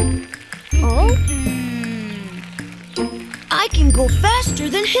 Oh? I can go faster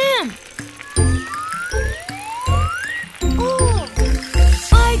than him. Oh,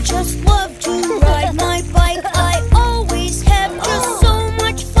 I just love to ride my bike. I always have just so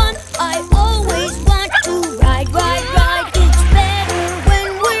much fun. I always want to ride, ride, ride. It's better when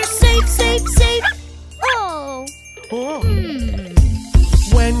we're safe, safe, safe. Oh.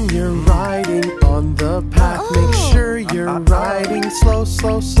 When you're riding on the path, make sure you're riding slow,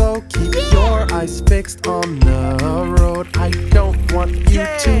 slow, slow. Keep your eyes fixed on the road. I don't want you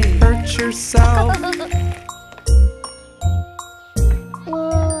to hurt yourself.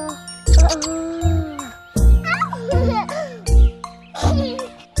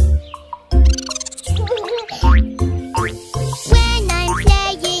 When I'm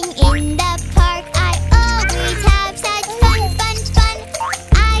playing in the park, I always have such fun, fun, fun.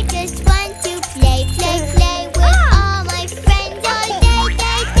 I just want to play, play, play with all my friends all day,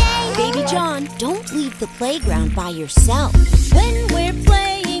 day, day. Baby John, don't leave the playground by yourself. When we're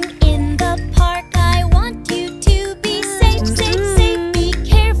playing in the park, I want you to be safe, safe, safe. Be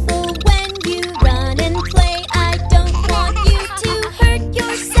careful when you run and play. I don't want you to hurt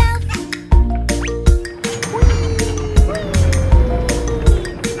yourself.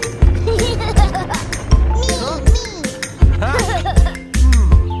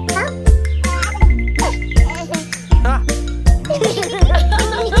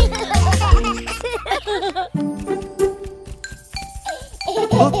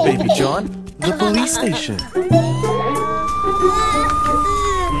 Look, Baby John, the police station.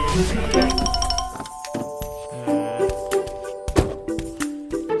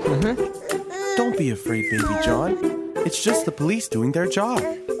 Don't be afraid, Baby John. It's just the police doing their job.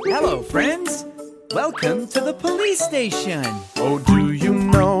 Hello, friends. Welcome to the police station. Oh, do you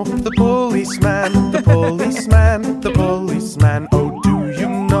know the policeman, the policeman, the policeman? Oh, do you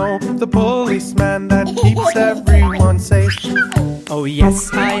know the policeman that keeps everyone safe? Oh yes,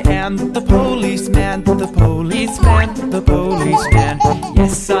 I am the policeman, the policeman, the policeman.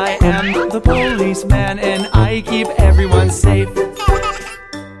 Yes, I am the policeman, and I keep everyone safe.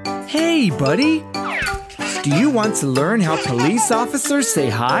 Hey, buddy. Do you want to learn how police officers say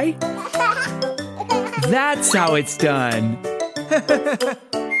hi? That's how it's done.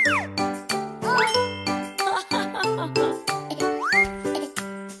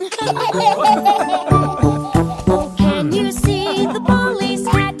 Can you see the police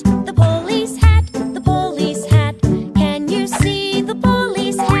hat? The police hat, the police hat. Can you see the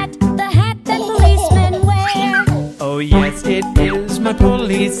police hat? The hat that policemen wear. Oh yes, it is my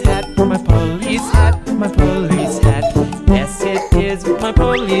police hat, my police hat, my police hat. Yes, it is my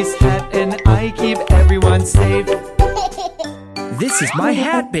police hat, and I keep everyone safe. This is my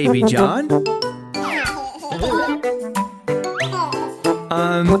hat, Baby John.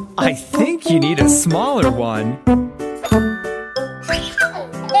 I think you need a smaller one.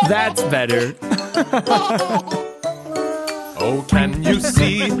 That's better. Oh, can you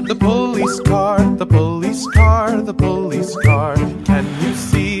see the police car, the police car, the police car? Can you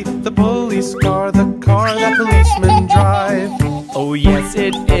see the police car, the car that policemen drive? Oh yes,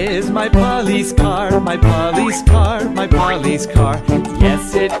 it is my police car, my police car, my police car.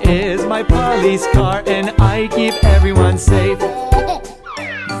 Yes, it is my police car, and I keep everyone safe.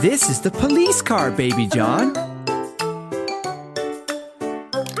 This is the police car, Baby John.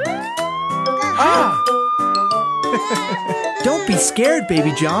 Don't be scared,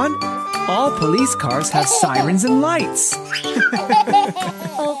 Baby John. All police cars have sirens and lights.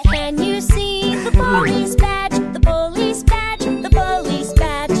 Oh, can you see the police badge? The police badge, the police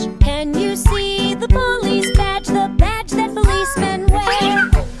badge. Can you see the police badge? The badge that policemen wear.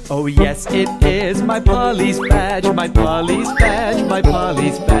 Oh yes, it is my police badge, my police badge, my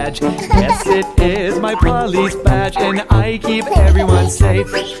police badge. Yes, it is my police badge, and I keep everyone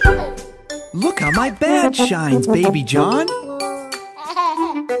safe. Look how my badge shines, Baby John.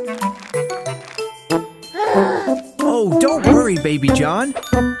 Oh, don't worry, Baby John.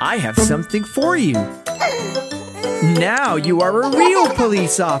 I have something for you. Now you are a real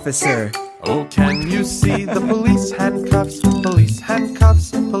police officer. Oh, can you see the police handcuffs, police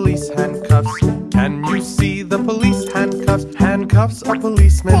handcuffs, police handcuffs? Can you see the police handcuffs? Handcuffs a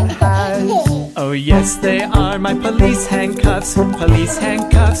policeman has. Oh yes, they are my police handcuffs. Police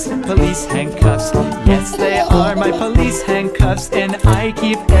handcuffs, police handcuffs. Yes, they are my police handcuffs, and I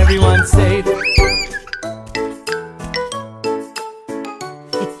keep everyone safe.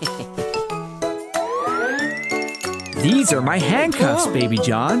 These are my handcuffs, Baby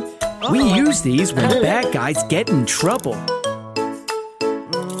John. We use these when bad guys get in trouble.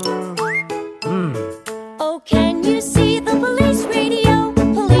 Oh, can you see the police radio?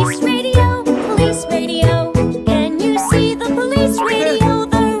 Police radio, police radio. Can you see the police radio?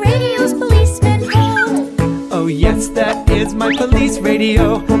 The radio's policemen know. Oh yes, that is my police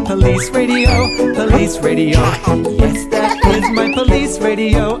radio. Police radio, police radio. Yes, that is my police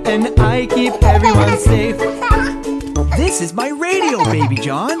radio, and I keep everyone safe. This is my radio, Baby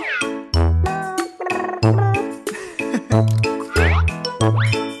John.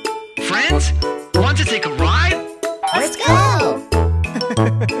 Friends, want to take a ride? Let's go!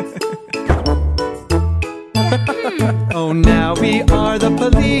 Oh, now we are the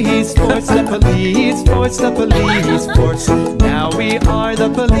police force, the police force, the police force. Now we are the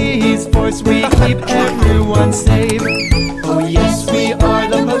police force, we keep everyone safe. Oh yes, we are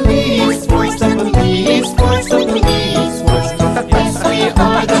the police force, the police force, the police force. Yes, we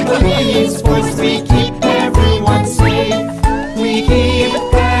are the police force, we keep everyone safe. We keep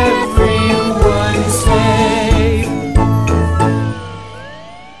everyone safe.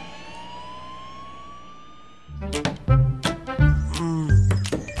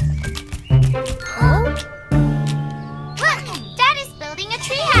 Look! Daddy's building a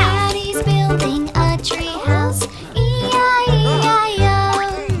treehouse! Daddy's building a treehouse. E-I-E-I-O.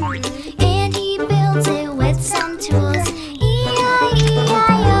 And he builds it with some tools. E-I-E-I-O.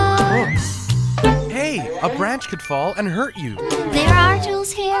 Hey, a branch could fall and hurt you. There are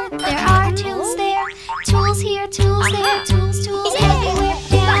tools here, there are tools there. Tools here, tools there, tools, tools everywhere.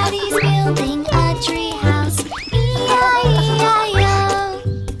 Daddy's building a treehouse. E-I-E-I-O.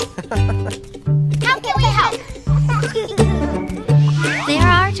 How can we help? There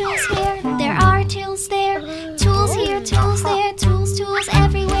are tools here, there are tools there. Tools here, tools there, tools, tools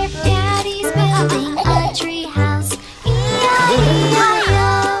everywhere. Daddy's building a treehouse. E-I-E-I-O.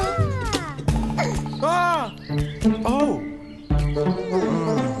 Ah! Oh!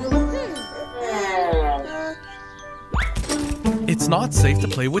 It's not safe to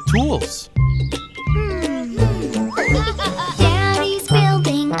play with tools. Daddy's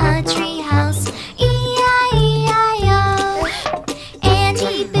building a treehouse. E-I-E-I-O. And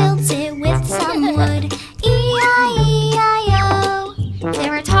he builds it with some wood. E-I-E-I-O.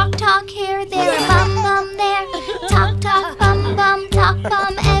 There are talk talk here, there are bum bum there. Talk talk bum bum, talk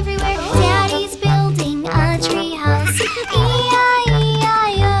bum everywhere. Daddy's building a treehouse.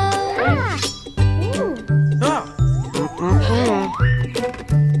 E-I-E-I-O. Ah!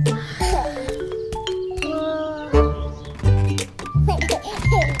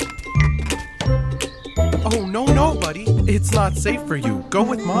 Oh, no, buddy. It's not safe for you. Go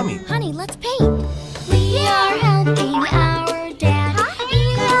with Mommy. Honey, let's paint. We are helping our dad.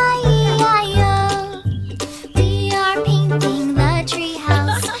 E-I-E-I-O. We are painting the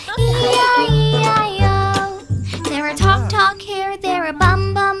treehouse. E-I-E-I-O. There are talk talk here, there are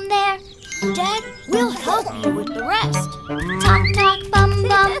bum bum there. Dad, we'll help you with the rest. Talk talk bum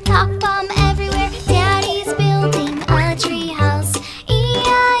bum everywhere. Daddy's building a treehouse.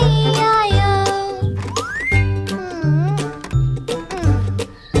 E-I-E-I-O.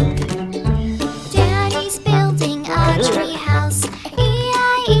 Daddy's building a treehouse.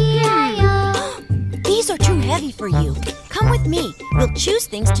 E-I-E-I-O. These are too heavy for you. Come with me. We'll choose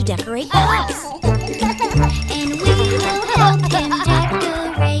things to decorate the house. And we will help him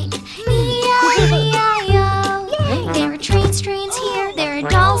decorate. E-I-E-I-O. There are trains here. There are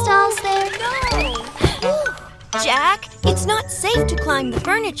dolls there. Jack, it's not safe to climb the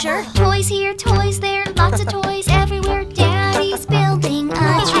furniture. Toys here, toys there. Lots of toys everywhere. Daddy's building a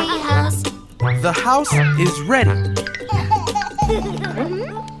treehouse. The house is ready.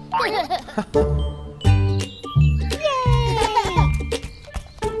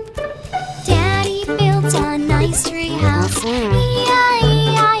 Daddy built a nice treehouse.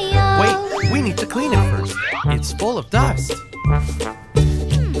 E-I-E-I-O. Wait, we need to clean it first. It's full of dust.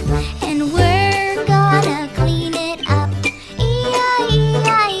 And we're gonna clean it up.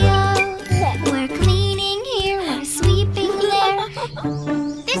 E-I-E-I-O. We're cleaning here, we're sweeping there.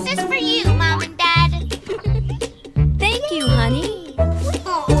 This is for you, Mom and Dad. Thank you, honey.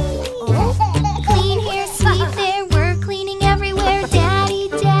 Clean here, sweep there, we're cleaning everywhere. Daddy,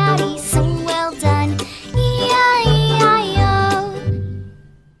 so well done. E-I-E-I-O.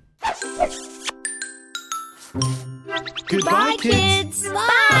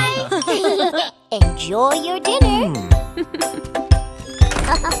 enjoy your dinner.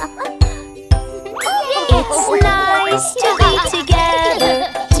 It's nice to be together,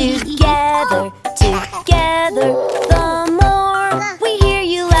 together, together. The more we hear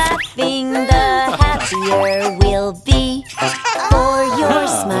you laughing, the happier we'll be. For your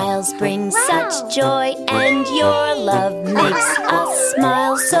smiles bring such joy, and your love makes us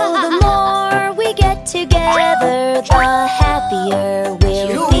smile. So the more we get together, the happier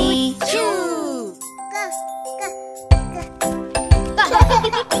we'll be.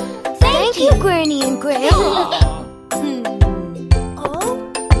 Thank you, Granny and Grandma.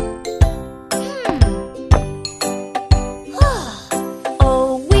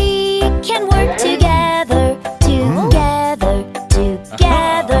 Oh, we can work together, together,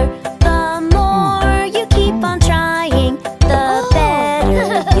 together. The more you keep on trying, the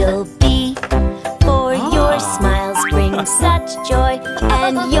better you'll be. For your smiles bring such joy,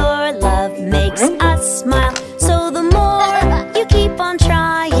 and your love makes us smile. So the more you keep on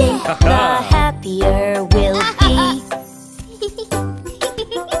trying, the happier we'll be.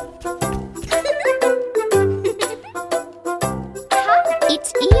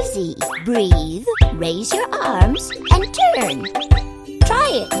 It's easy. Breathe, raise your arms, and turn. Try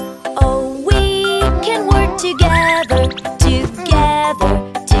it. Oh, we can work together, together,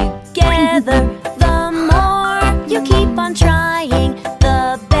 together. The more you keep on trying,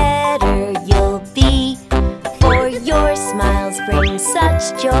 the better you'll be. For your smiles bring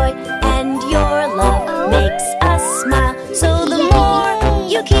such joy, and your love makes us smile. So the more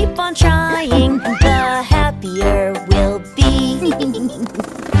you keep on trying, the happier we'll be.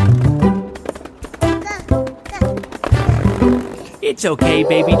 It's okay,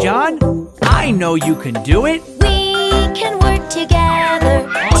 Baby John. I know you can do it. We can work together,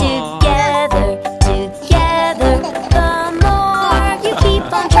 together, together. The more you keep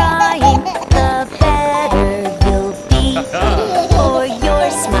on trying, the better you'll be. For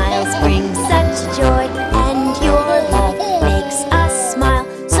your smiles bring such joy, and your love makes us smile.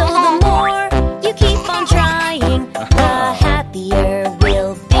 So the more you keep on trying, the happier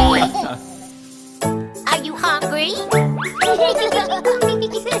we'll be. Are you hungry?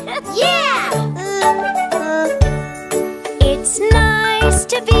 Yeah! It's nice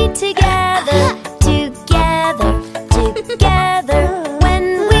to be together, together, together. When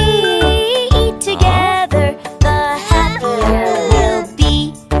we eat together, the happier we'll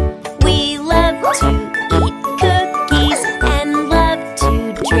be. We love to eat cookies and love to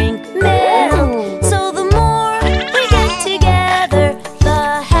drink milk. So the more we get together, the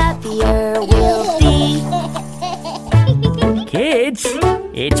happier we'll be. Kids,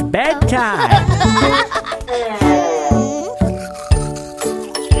 it's bedtime.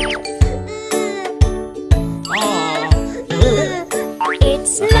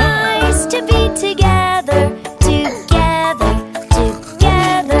 It's nice to be together, together,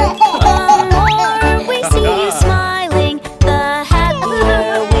 together. The more we see you smiling, the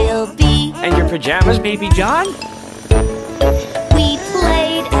happier we'll be. And your pajamas, Baby John? We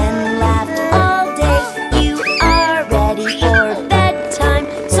played and laughed all day. You are ready for bedtime.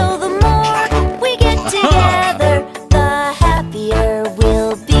 So the more we get together, the happier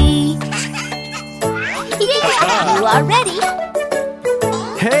we'll be. You are ready.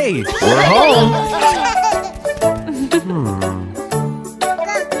 Hey, we're home.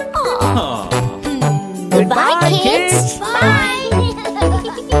 Goodbye, kids. Bye.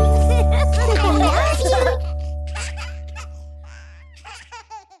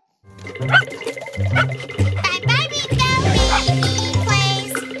 Bye-bye, baby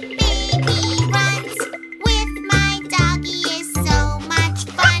plays, baby runs. With my doggy is so much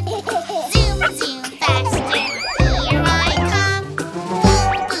fun. Zoom, zoom, faster, here I come.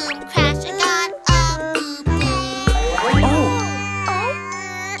 Boom, boom, crash, I got a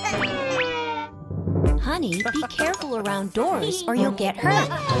boo-boo. Honey, be careful around doors or you'll get hurt.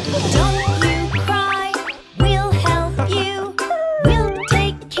 Don't you cry, we'll help you. We'll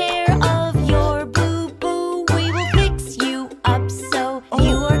take care of your boo-boo. We will fix you up so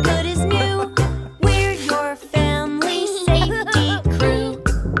you are good as new. We're your family safety crew.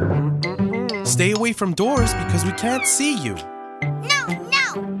 Stay away from doors because we can't see you. No, no.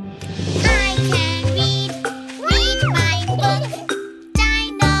 I can read my book.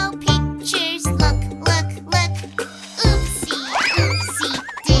 Dino pictures, look, look, look. Oopsie, oopsie,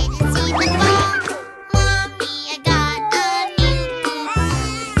 didn't see the ball. Mommy, I got a new boo-boo.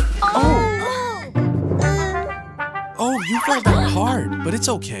 Oh, you fell down hard, but it's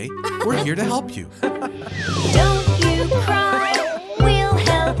okay. We're here to help you. Don't you cry, we'll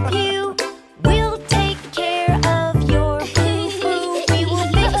help you. We'll take care of your boo-boo. We will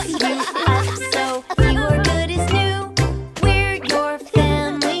fix you up so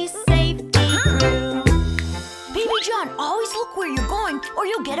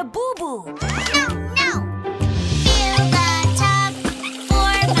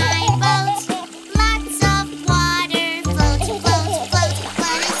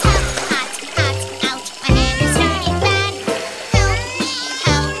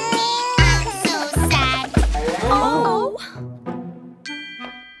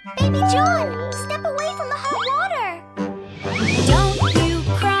Baby John, step away from the hot water. Don't you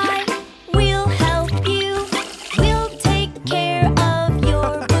cry, we'll help you. We'll take care of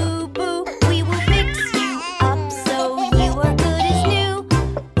your boo-boo. We will fix you up so you are good as new.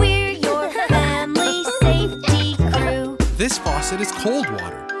 We're your family safety crew. This faucet is cold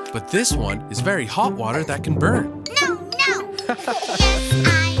water, but this one is very hot water that can burn. No, no. Yes,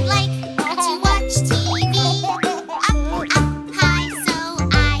 I like to watch TV. Up, up high so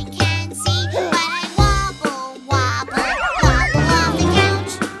I can see. But I wobble, wobble, wobble off the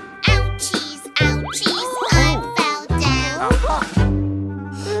couch. Ouchies, ouchies, I fell down.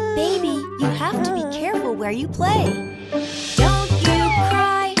 Baby, you have to be careful where you play. Don't you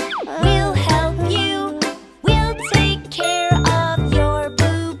cry, we'll help you. We'll take care of your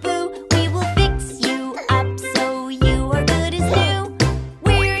boo-boo. We will fix you up so you are good as new.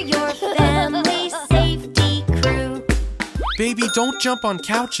 We're your family safety crew. Baby, don't jump on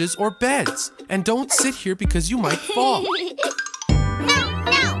couches or beds. And don't sit here because you might fall. No,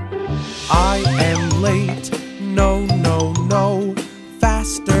 no. I am late. No, no, no.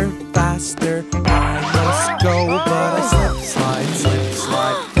 Faster, faster. I must go. But I slip,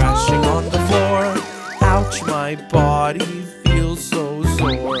 slide, crashing on the floor. Ouch, my body feels so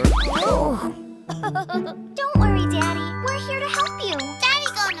sore. Don't worry, Daddy. We're here to help you.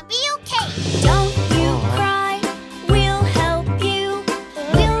 Daddy's gonna be okay. Don't you cry, we'll help you.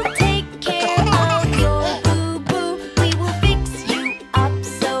 We'll take care of your boo-boo. We will fix you up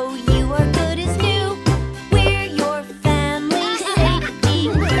so you are good as new. We're your family safety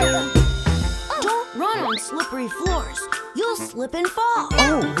crew. Don't run on slippery floors. You'll slip and fall.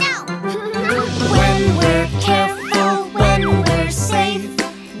 No. When we're careful, when we're safe,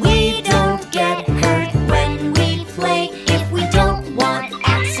 we don't get hurt when we play. If we don't want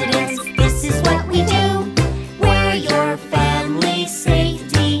accidents, this is what we do. We're your family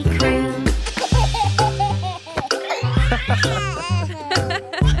safety crew.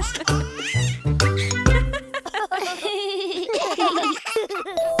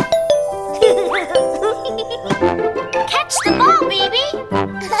 Catch the ball, baby.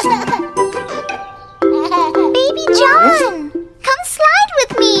 Baby John, come slide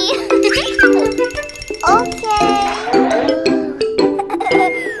with me. Okay.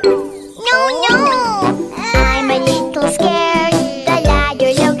 No. I'm a little scared. The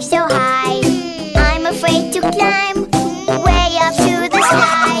ladder looks so high. I'm afraid to climb way up to the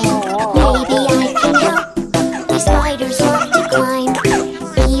sky. Maybe I can help. The spiders love to climb.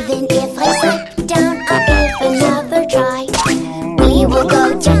 Even if I slip down, I'll give another try. We will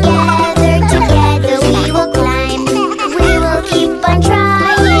go together, together we will climb. We will keep on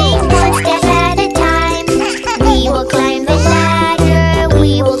trying, one step at a time. We will climb the ladder,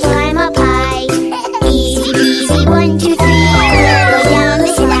 we will climb up high. Easy peasy, 1, 2, 3, we'll go down the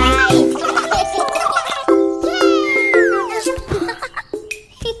slide.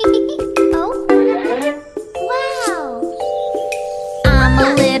 Oh, wow. I'm a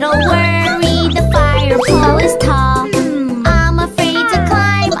little worried, the fire pole is tall. I'm afraid to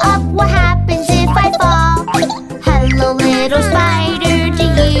climb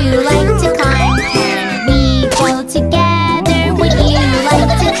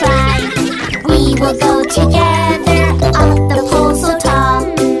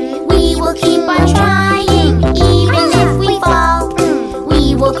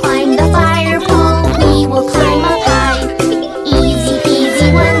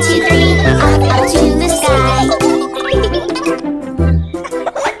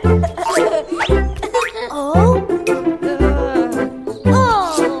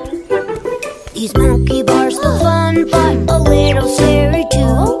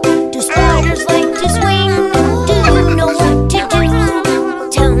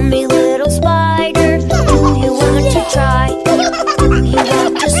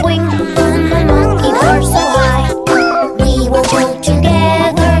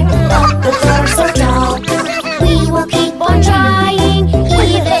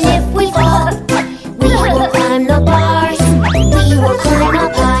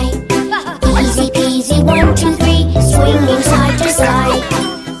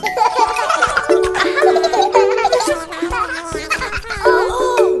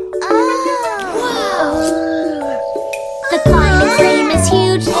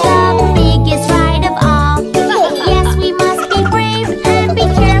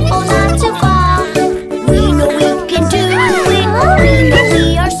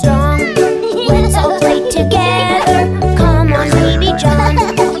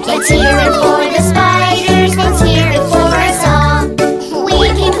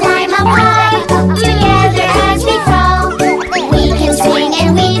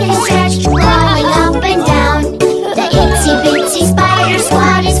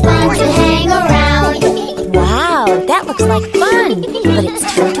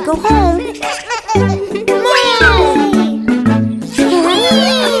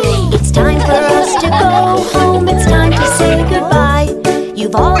It's time for us to go home. It's time to say goodbye.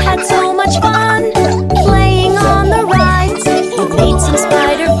 You've all had so much fun playing on the rides. You've made some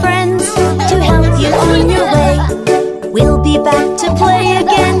spider friends to help you on your way. We'll be back to play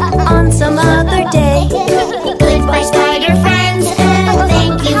again on some other day. Goodbye, spider friends, and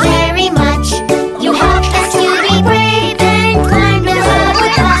thank you very much. You helped us to be brave and climb the web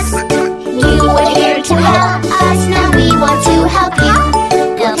with us. You were here to help us, now we want to help you.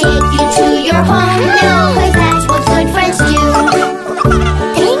 We'll take you to your home now, 'cause that's what good friends do.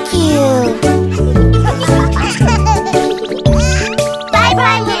 Thank you.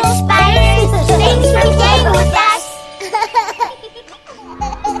 Bye-bye, little spiders. Thanks for playing with us.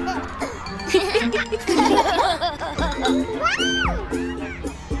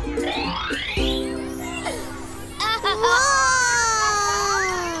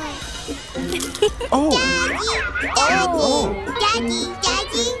 Oh,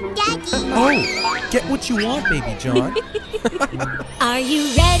 get what you want, baby John. Are you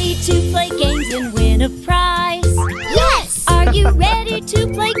ready to play games and win a prize? Yes! Are you ready to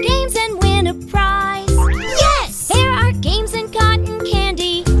play games and win a prize? Yes! There are games and cotton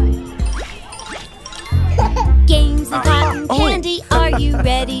candy. Games and cotton candy. Are you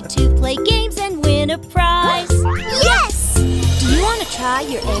ready to play games and win a prize? Yes! Do you want to try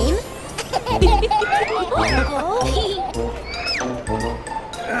your aim?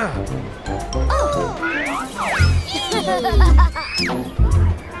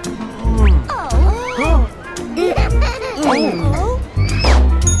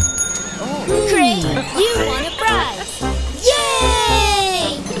 Great! You won a prize!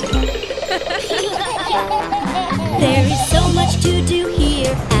 Yay! There is so much to do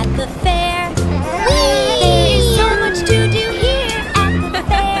here at the fair. There is so much to do here at the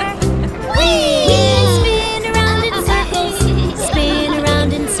fair. We can spin around in circles, spin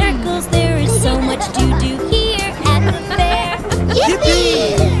around in circles. There is so much to do here at the fair.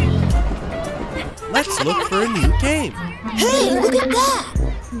 Yippee! Let's look for a new game. Hey, look at that!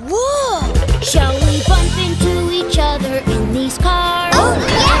 Whoa! Shall we bump into each other in these cars? Oh,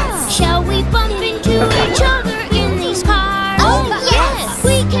 yes! Shall we bump into each other in these cars? Oh, yes!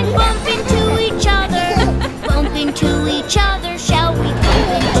 We can bump into each other, bump into each other. Shall we bump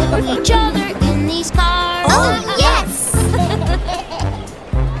into each other in these cars? Oh, yes!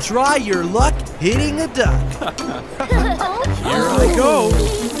 Try your luck hitting a duck. Here I go.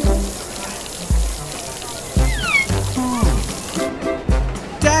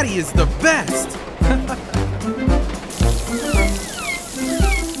 Daddy is the best.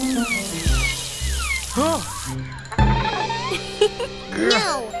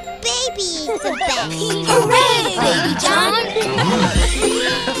 No, baby is the best. Hooray, baby John!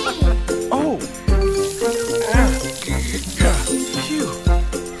 Oh. Phew.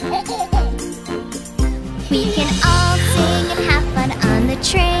 We can all sing and have fun on the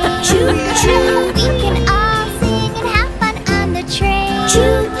train. Choo choo! We can all sing and have fun on the train.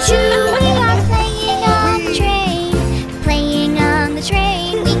 Choo choo! We are playing on the train, playing on the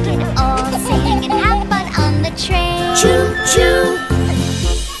train. We can all sing and have fun on the train. Choo choo!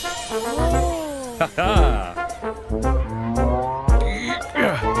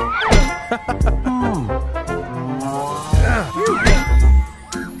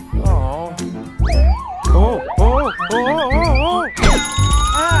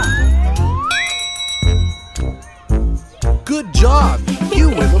 Good job! You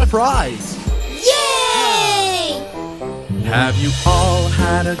win a prize! Yay! Have you all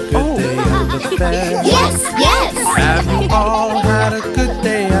had a good day at the fair? Yes, yes! Have you all had a good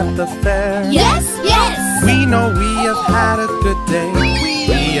day at the fair? Yes, yes! We know we have had a good day.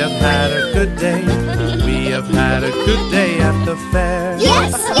 We have had a good day. We have had a good day at the fair.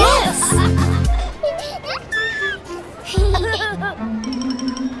 Yes, yes!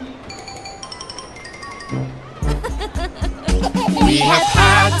 We have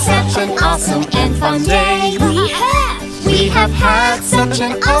had such an awesome and fun day. We have had such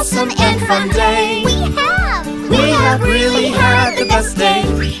an awesome and fun day. We have really had the best day.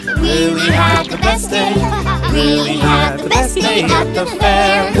 Really had the best day. Really had the best day at the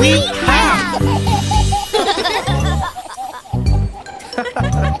fair. We have.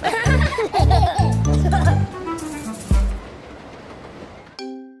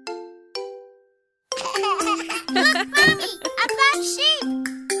 Look, Mommy, a black sheep.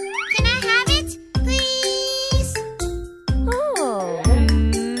 Can I have it, please? Oh.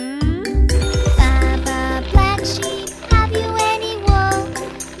 Baba, black sheep, have you any wool?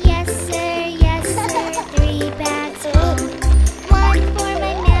 Yes, sir, 3 bags full. 1 for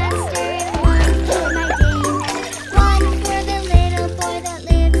my master and 1 for my dame. 1 for the little boy that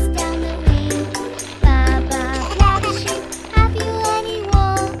lives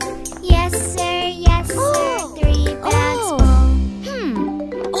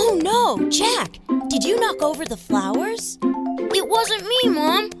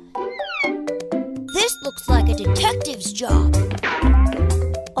looks like a detective's job.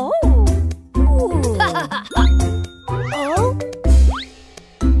 Oh. Ooh. Oh.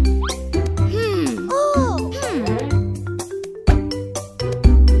 Oh.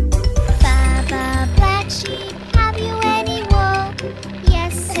 Baba Black Sheep, have you any wool?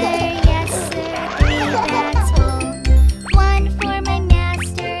 Yes sir, 3 bags full. One for my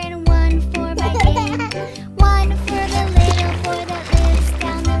master and one for my dame. One for the little boy that lives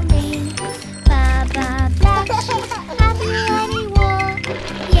down the lane. Baba Black Sheep, have you any wool?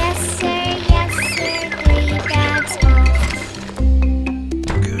 Yes sir, 3 bags full.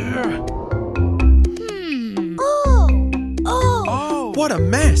 Oh, what a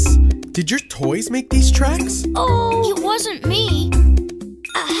mess! Did your toys make these tracks? Oh, it wasn't me.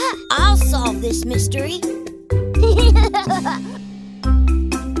 Aha! I'll solve this mystery.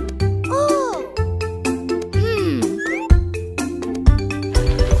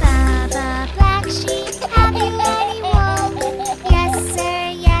 Baba Black Sheep, have you any wool? Yes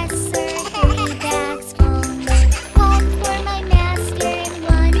sir, 3 bags full. One for my master and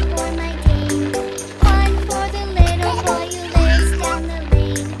one for my dame. One for the little boy who lives down the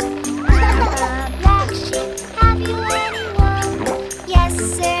lane. Baba Black Sheep, have you any wool? Yes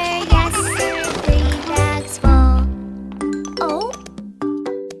sir, 3 bags full. Oh?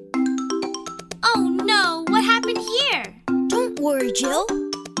 Oh no, what happened here? Don't worry, Jill.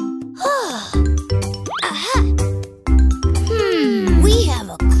 Aha! We have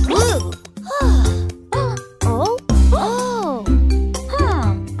a clue. Oh? Oh!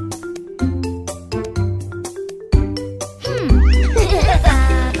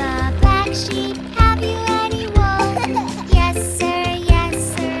 Baba Black Sheep, have you any wool? Yes sir,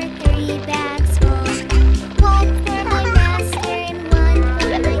 3 bags full. One for my master and one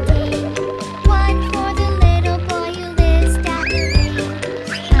for my dame. One for the little boy who lives down the lane.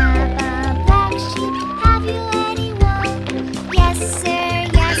 Baba Black Sheep, have you any wool? Yes sir,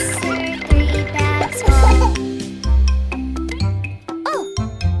 3 bags full.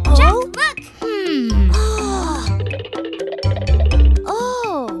 Jack, look!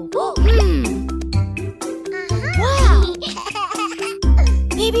 Wow!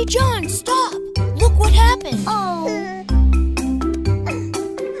 Baby John, stop! Look what happened.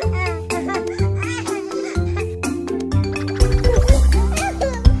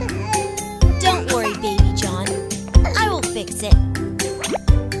 Don't worry, Baby John. I will fix it.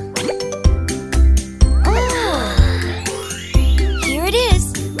 Here it is.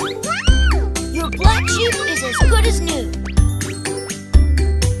 Your black sheep is as good as new.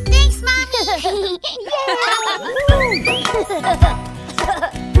 Thanks, Mommy!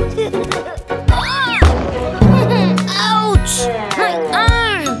 Ouch! My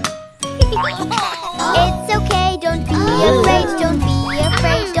arm! It's okay, don't be afraid, don't be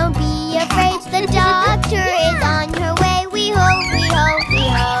afraid, don't be afraid. The doctor is on her way. We hope, we hope, we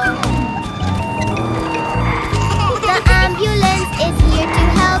hope. The ambulance is here to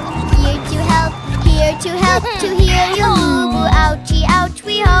help, here to help, here to help, to heal your boo-boo. Ouchie, ouch,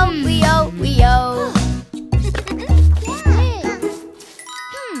 we hope, we hope, we hope.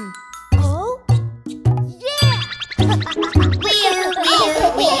 Oh?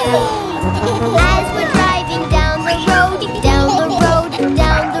 As we're driving down the road, down the road,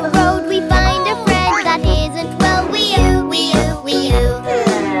 down the road, we find a friend that isn't well.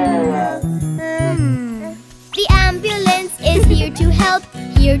 The ambulance is here to help,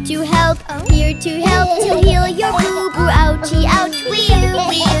 here to help, here to help, to heal your boo-boo. Ouchie, ouch,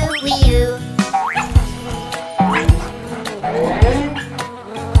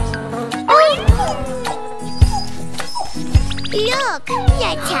 Look,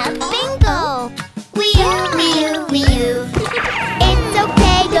 let's have bingo! It's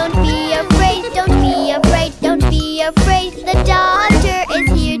okay, don't be afraid, don't be afraid, don't be afraid. The doctor is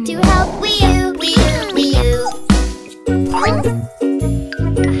here to help.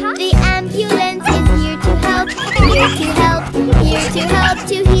 The ambulance is here to help, here to help, here to help,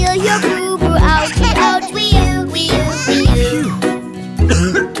 to heal your boo-boo. Ouchie, ouch,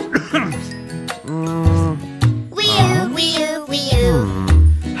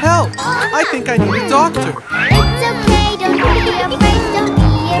 Help! I think I need a doctor. It's okay, don't be afraid, don't be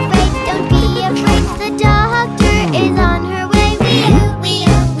afraid, don't be afraid. The doctor is on her way.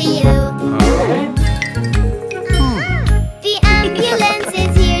 The ambulance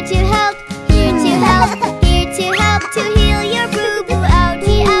is here to help, here to help, here to help, to heal your boo-boo.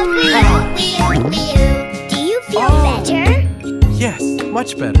 Ouchie, ouch, Do you feel better? Yes,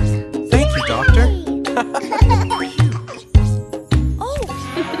 much better. Thank you, doctor.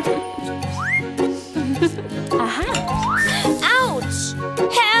 Ouch!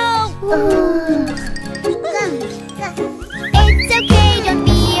 Help!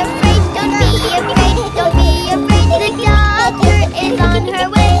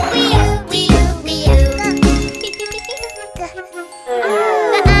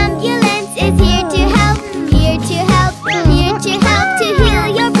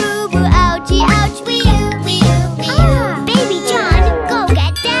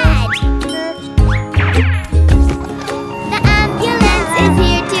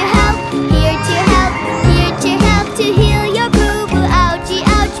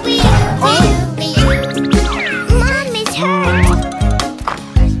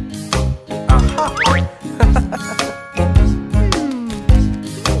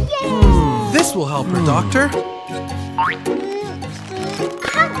 This will help her, Doctor.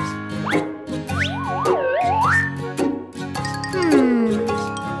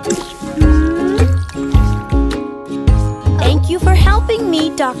 Thank you for helping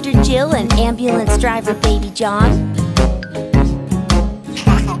me, Dr. Jill and ambulance driver Baby John.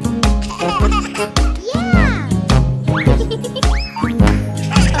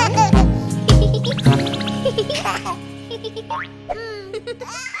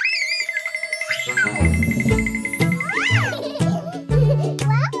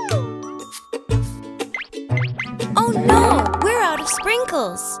 Oh no, we're out of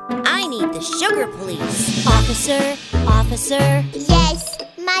sprinkles. I need the sugar police. Officer, officer. Yes,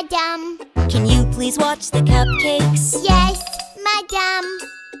 madam. Can you please watch the cupcakes? Yes, madam.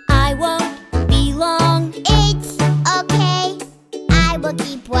 I won't be long. It's okay. I will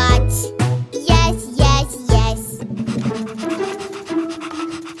keep watch. Yes, yes, yes.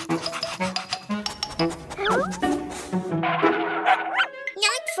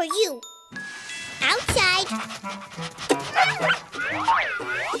 Not for you. Outside.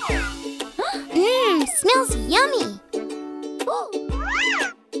 Smells yummy.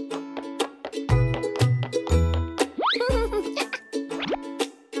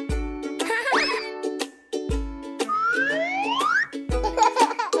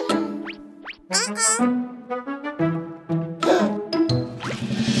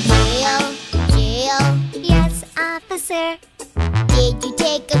 Jill. Yes, officer. Did you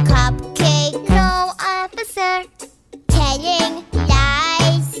take a cupcake? No, officer. Telling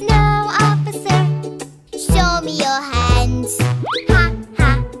lies? No, officer. Show me your hands. Ha,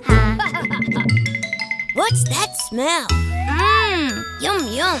 ha, ha. What's that smell? Yum,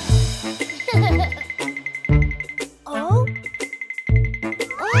 yum. Oh?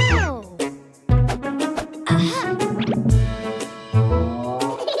 Oh. Aha.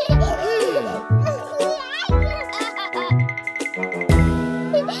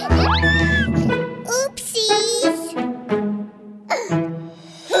 Oopsies.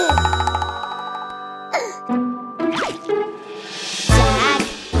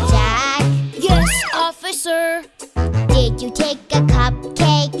 Jack. Yes, officer. Did you take a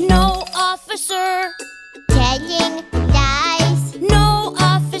cupcake? No, officer. Telling lies? No,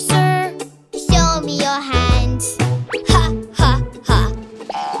 officer. Show me your hands. Ha, ha, ha.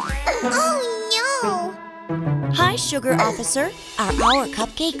 Oh Hi, sugar officer. Are our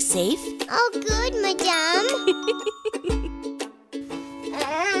cupcakes safe? no! Oh good, madam.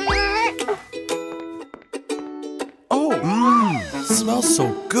 Oh, smells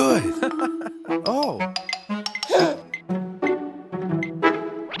so good. Oh.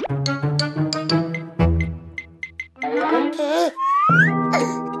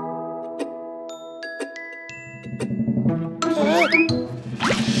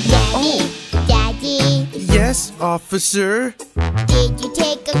 Daddy, Yes, officer. did you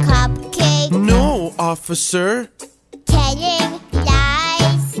take a cupcake? No, officer. Telling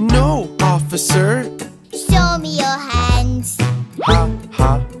lies? No, officer. Show me your hands. Ha,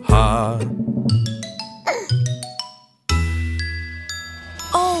 ha, ha.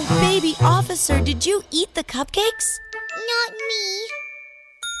 Oh, baby officer, did you eat the cupcakes? Not me.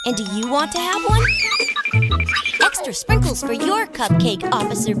 And do you want to have one? Extra sprinkles for your cupcake,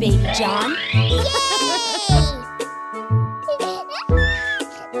 Officer Baby John. Yay!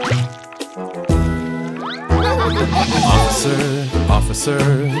 Officer.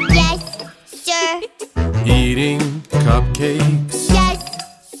 Yes, sir. Eating cupcakes. Yes,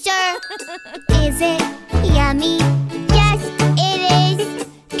 sir. Is it yummy? Yes, it is.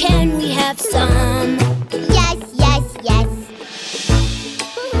 Can we have some? Yes, yes, yes.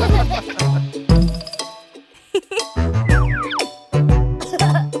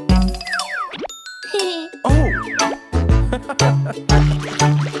 Oh.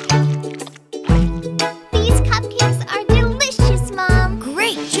 These cupcakes are delicious, Mom.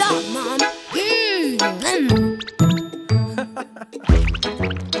 Great job, Mom.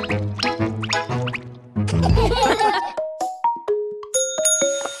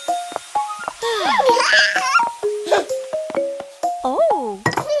 Oh.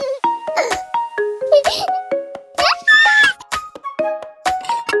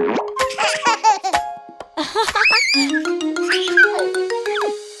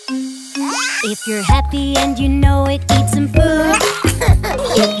 If you're happy and you know it, eat some food.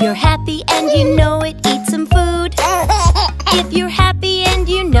 If you're happy and you know it, eat some food. If you're happy and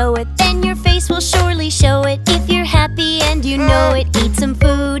you know it, then your face will surely show it. If you're happy and you know it, eat some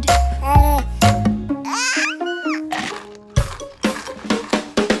food.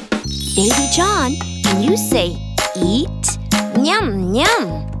 Baby John, can you say eat? Yum,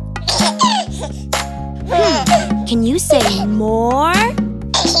 yum. can you say more?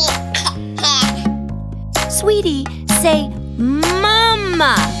 Sweetie, say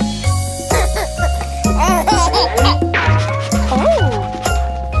mama.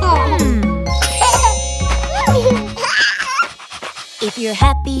 If you're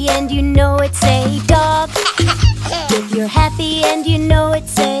happy and you know it, say dog. If you're happy and you know it,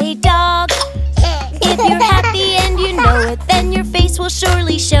 say dog. If you're happy and you know it, then your face will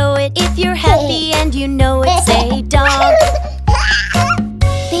surely show it. If you're happy and you know it, say dog.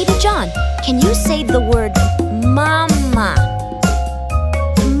 Baby John, can you say the word mama?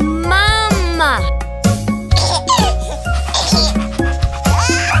 Mama.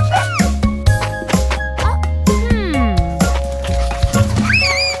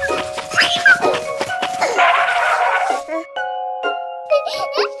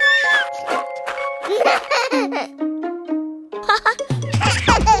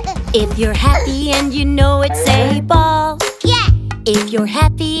 If you're happy and you know it, say ball. Yeah. If you're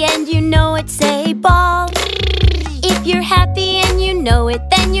happy and you know it, say ball. If you're happy and you know it,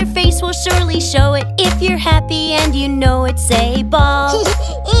 then your face will surely show it. If you're happy and you know it, say ball.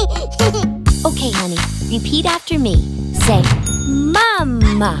 Okay, honey, repeat after me. Say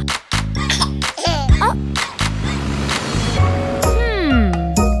mama. Oh.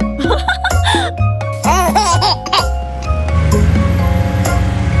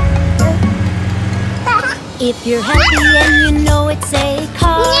 If you're happy and you know it, say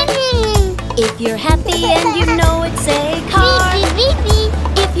car. If you're happy and you know it, say car.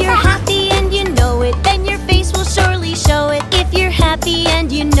 If you're happy and you know it, then your face will surely show it. If you're happy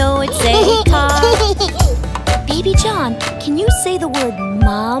and you know it, say car. Baby John, can you say the word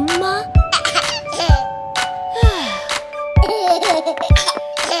mama?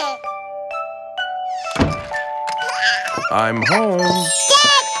 I'm home.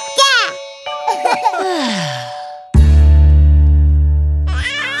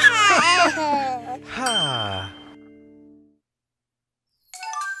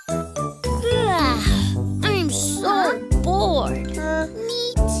 I'm so bored.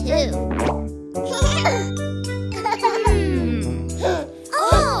 Me too.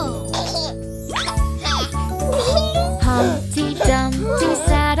 Humpty Dumpty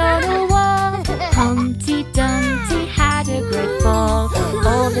sat on a wall. Humpty Dumpty had a great fall.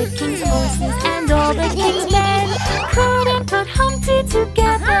 All the king's horses and all the king's men couldn't put Humpty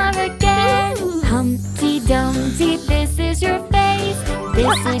together again. Humpty Dumpty, this is your face.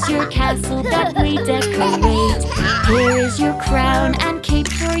 This is your castle that we decorate. Here is your crown and cape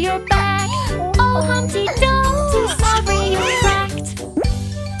for your back. Oh, Humpty Dumpty, sorry you cracked.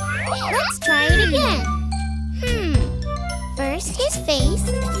 Let's try it again. First his face,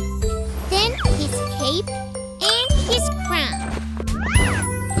 then his cape and his crown.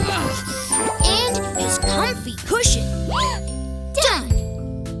 And his comfy cushion. Done!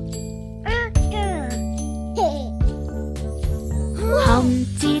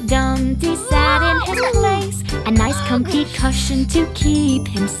 Humpty Dumpty sat in his place, a nice comfy cushion to keep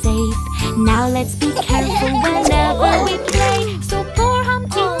him safe. Now let's be careful whenever we play, so poor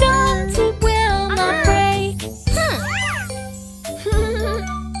Humpty Dumpty will not break.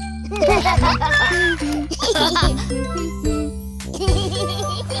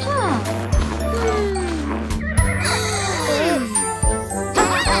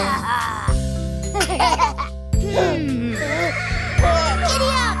 Giddy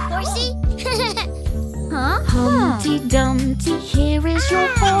up, horsey! Humpty Dumpty, here is your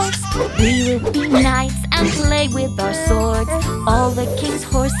horse. We will be knights and play with our swords. All the king's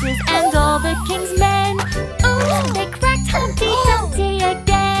horses and all the king's men. Oops, they cracked Humpty Dumpty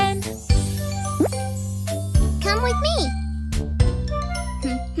again. Come with me.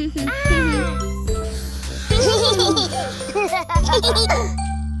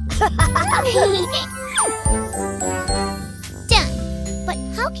 Done. But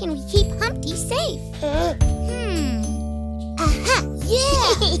how can we keep Humpty safe? Aha!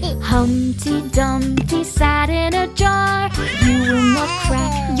 Yeah! Humpty Dumpty sat in a jar. You will not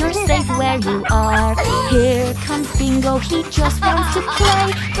crack, you're safe where you are. Here comes Bingo, he just wants to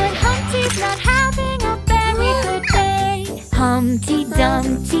play, but Humpty's not having a very good day. Humpty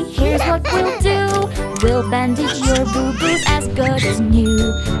Dumpty, here's what we'll do. We'll bandage your boo-boos as good as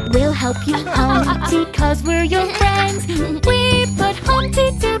new. We'll help you, Humpty, 'cause we're your friends. We put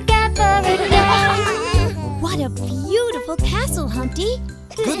Humpty together again. What a beautiful castle, Humpty.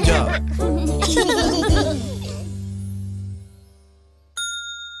 Good job.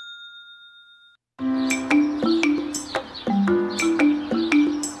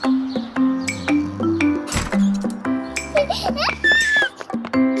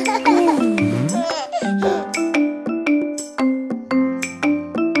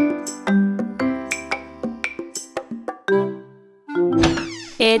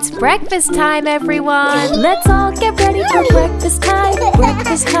 It's breakfast time, everyone. Let's all get ready for breakfast time.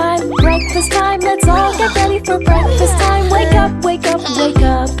 Breakfast time, breakfast time. Let's all get ready for breakfast time. Wake up, wake up, wake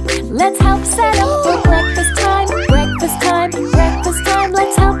up. Let's help set up for breakfast time. Breakfast time, breakfast time.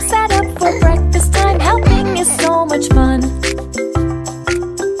 Let's help set up for breakfast time. Helping is so much fun.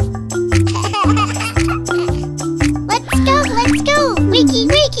 Let's go! Wiki,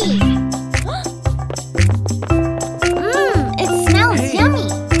 wiki! It smells yummy.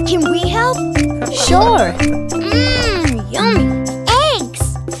 Can we help? Sure. Yummy. Eggs!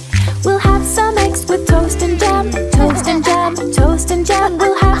 We'll have some eggs with toast and jam. Toast and jam, toast and jam.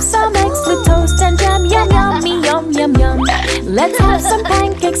 We'll have some eggs with toast and jam. Yum, yummy, yum, yum, yum. Let's have some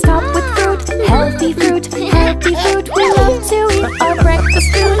pancakes topped with fruit. Healthy fruit, healthy fruit. We love to eat our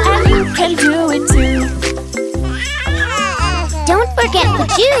breakfast food, and you can do it too. Don't forget the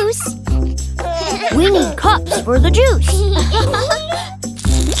juice. We need cups for the juice.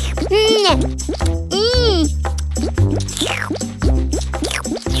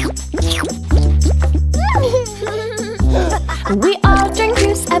 We all drink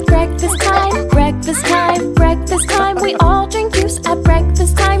juice at breakfast time. Breakfast time, breakfast time. We all drink juice at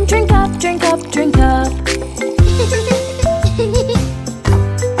breakfast time. Drink up, drink up, drink up.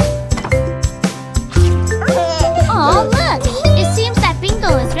 Oh, look! It seems that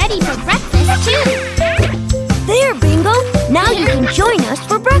Bingo is ready for breakfast, too. There, Bingo. Now you can join us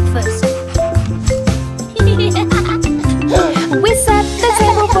for breakfast. We set the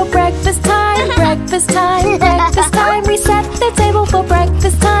table for breakfast time. Breakfast time, breakfast time. We set the table for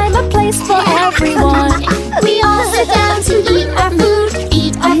breakfast time. A place for everyone. We all sit down to eat our food.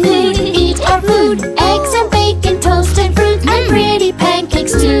 Eat our food, eat our food. Eggs and bacon, toasted fruit, and pretty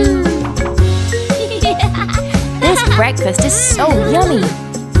pancakes, too. This breakfast is so yummy.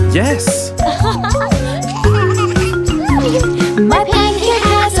 Yes. My pancake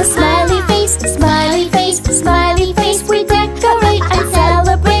has a smiley face, smiley face, smiley face. We decorate and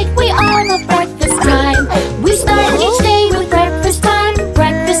celebrate. We all love breakfast time. We start each day with breakfast time.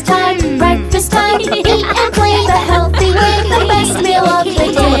 Breakfast time, breakfast time. Eat and play the healthy way. The best meal of the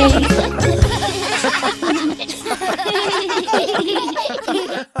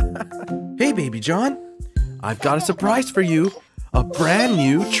Hey, Baby John. I've got a surprise for you. A brand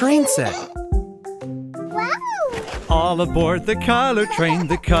new train set. All aboard the color train,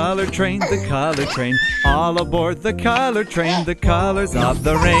 the color train, the color train. All aboard the color train, the colors of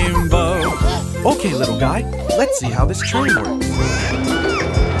the rainbow. Okay, little guy, let's see how this train works.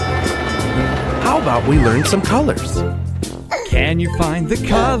 How about we learn some colors? Can you find the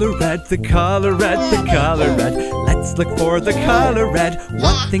color red, the color red, the color red? Let's look for the color red.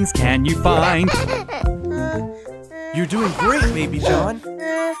 What things can you find? You're doing great, Baby John.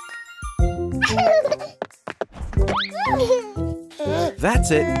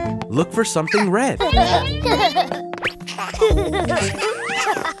 That's it. Look for something red.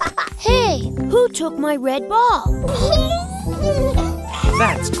 Hey, who took my red ball?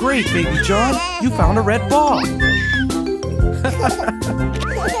 That's great, Baby John. You found a red ball.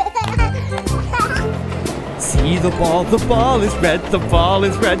 See the ball is red, the ball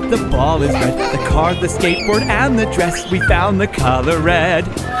is red, the ball is red. The car, the skateboard, and the dress, we found the color red.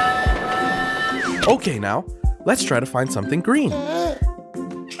 Okay, now, let's try to find something green.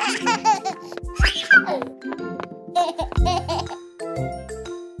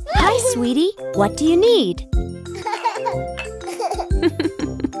 Hi, sweetie. What do you need?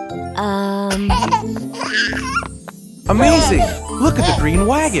 Amazing! Look at the green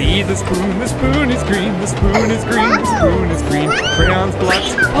wagon. See the spoon is green, the spoon is green, the spoon is green. Crayons,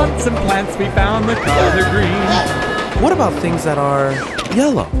 blocks, pots, and plants, we found the color green. What about things that are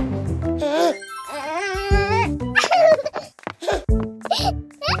yellow?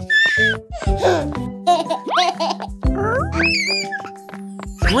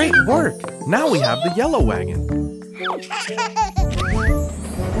 Great work! Now we have the yellow wagon.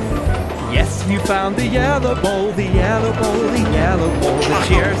 Yes, you found the yellow bowl, the yellow bowl, the yellow bowl. The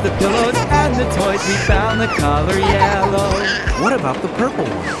chairs, the pillows, and the toys, we found the color yellow. What about the purple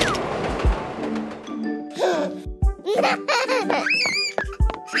one?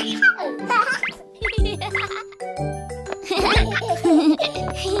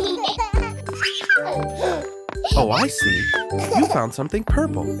 Oh, I see. You found something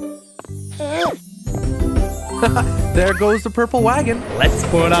purple. There goes the purple wagon. Let's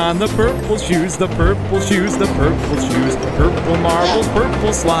put on the purple shoes, the purple shoes, the purple shoes. Purple marbles,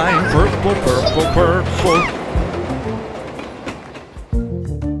 purple slime, purple, purple, purple.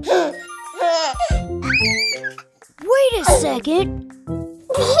 Wait a second.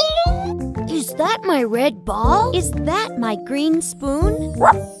 Is that my red ball? Is that my green spoon?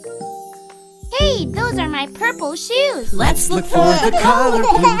 Hey, those are my purple shoes. Let's look for the color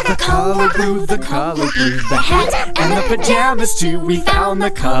blue, the color blue, the color blue. The hat and the pajamas too, we found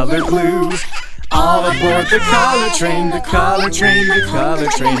the color blue. All aboard the color train, the color train, the color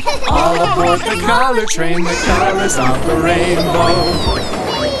train. All aboard the color train, the colors of the rainbow.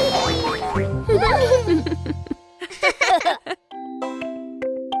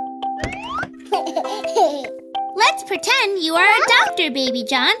 Let's pretend you are a doctor, Baby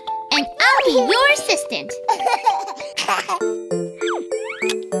John, and I'll be your assistant.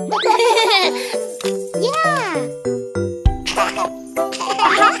 Yeah.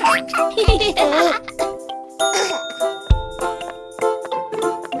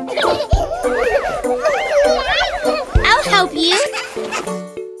 I'll help you.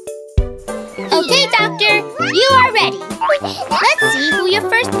 Okay, doctor, you are ready. Let's see who your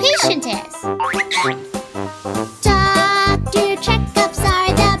first patient is. Doctor checkups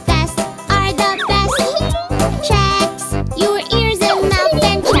are the best, are the best. Checks your ears and mouth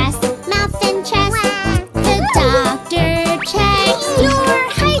and chest, mouth and chest. The doctor checks your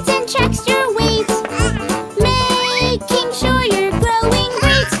height and checks your weight, making sure you're growing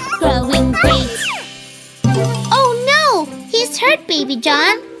great, growing great. Oh no, he's hurt, Baby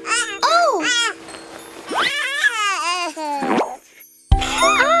John. Oh!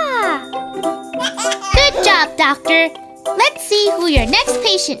 Good job, doctor. Let's see who your next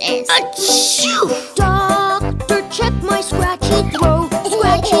patient is. Doctor, check my scratchy throat,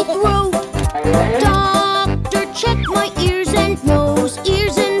 scratchy throat. Doctor, check my ears and nose,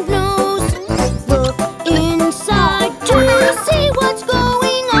 ears and nose. Look inside to see what's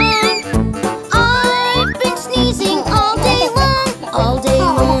going on. I've been sneezing all day long, all day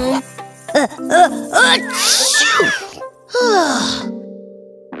long.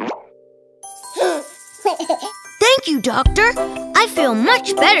 Thank you, doctor. I feel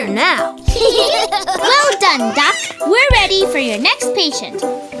much better now. Well done, Doc. We're ready for your next patient.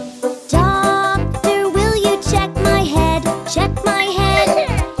 Doctor, will you check my head? Check my head.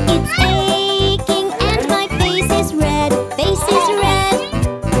 It's aching and my face is red. Face is red.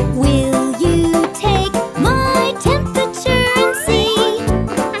 Will you take my temperature and see?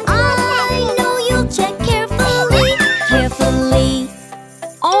 I know you'll check carefully, carefully.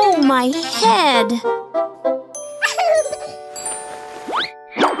 Oh, my head.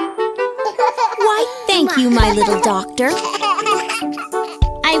 Why, thank you, my little doctor.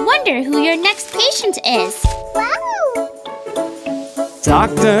 I wonder who your next patient is.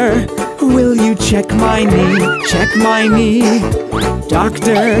 Doctor, will you check my knee? Check my knee.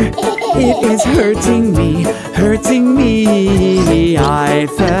 Doctor, it is hurting me, hurting me. I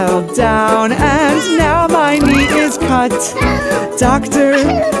fell down and now my knee is cut. Doctor,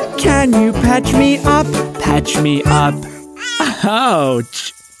 can you patch me up? Patch me up.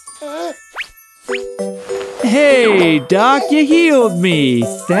 Ouch. Hey, Doc, you healed me.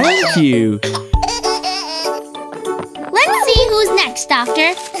 Thank you. Let's see who's next,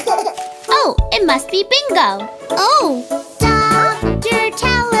 Doctor. Oh, it must be Bingo. Oh, Doctor,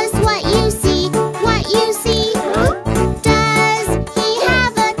 tell us what you see, what you see. Does he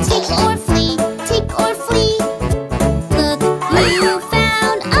have a tick or flea, tick or flea? Look, you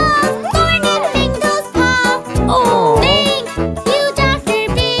found a thorn in Bingo's paw. Oh, thank you, Doctor,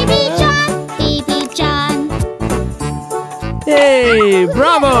 Baby John, Baby John. Hey,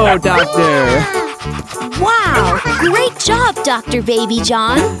 bravo, Doctor. Wow, great job, Dr. Baby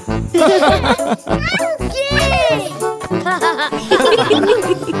John.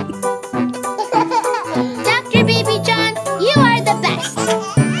 Dr. Baby John, you are the best.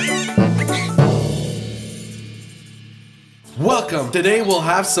 Welcome! Today we'll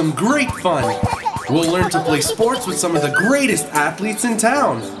have some great fun. We'll learn to play sports with some of the greatest athletes in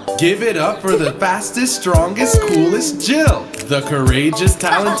town. Give it up for the fastest, strongest, coolest Jill, the courageous,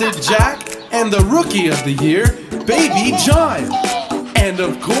 talented Jack, and the rookie of the year, Baby John. And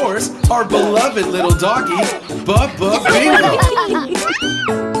of course, our beloved little doggy, Bubba Bingo.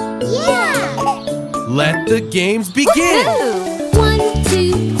 Yeah! Let the games begin. 1,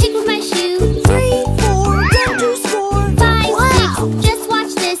 2, tickle my shoe. 3, 4, go to score. 5, 6, just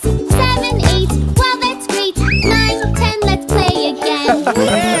watch this. 7, 8, well that's great. 9, 10, let's play again.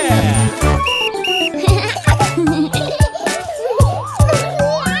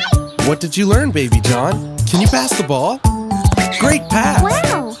 What did you learn, Baby John? Can you pass the ball? Great pass.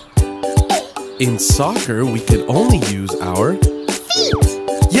 Wow! In soccer, we could only use our Feet!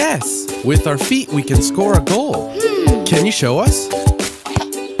 Yes, with our feet we can score a goal. Can you show us?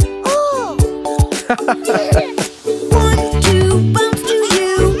 Oh! 1, 2, bounce to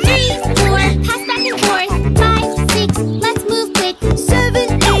you. 3, 4, pass back to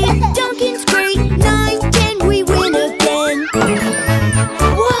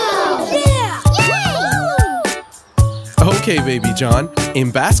Okay, Baby John.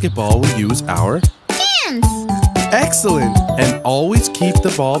 In basketball, we use our hands. Excellent! And always keep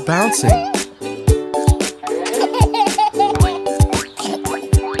the ball bouncing.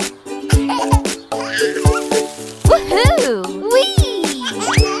 Woohoo! Whee!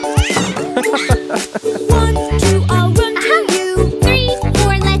 1, 2, I'll run to you. 3,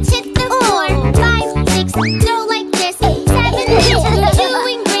 4, let's hit the floor. 5, 6, go like this. 7, 8, you're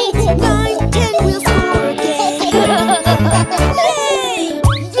doing great. 9, 10, we'll score again. Yay!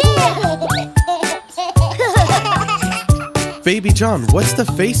 Baby John, what's the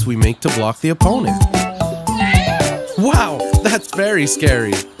face we make to block the opponent? Wow, that's very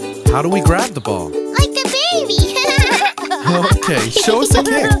scary. How do we grab the ball? Like a baby. Okay, show us a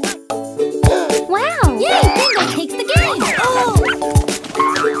kick. Wow. Yay, Bingo takes the game. Oh!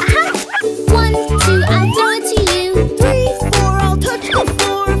 1, 2, I'll throw it to you. 3, 4, I'll touch the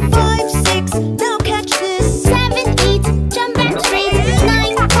floor. 5, 6, now catch this. 7, 8, jump back straight.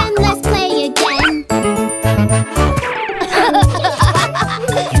 9, 10, let's play again.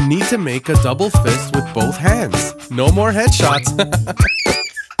 You need to make a double fist with both hands. No more headshots.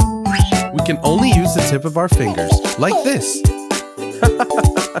 We can only use the tip of our fingers, like this.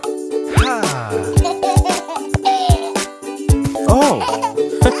 Oh!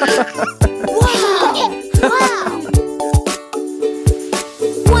 Wow.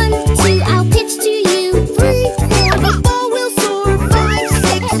 1, 2, I'll pitch to you. 3, 4, the ball will soar. 5,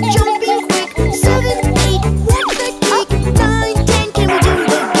 6, jumping quick. 7, 8, walk the kick. 9, 10, can we do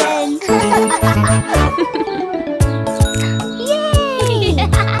it again? Yay!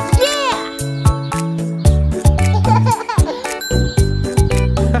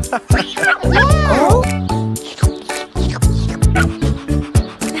 Oh?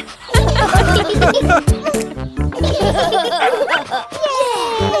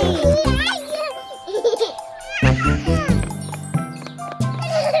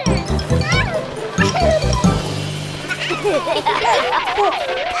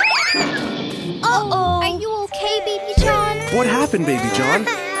 Uh-oh. Are you okay, Baby John? What happened, Baby John?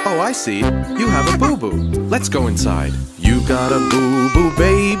 Oh, I see. You have a boo-boo. Let's go inside. You got a boo-boo,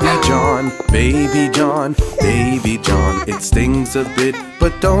 Baby John. Baby John, Baby John. It stings a bit,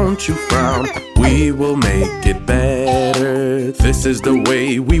 but don't you frown. We will make it better. This is the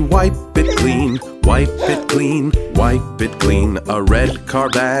way we wipe it clean. Wipe it clean, wipe it clean. A red car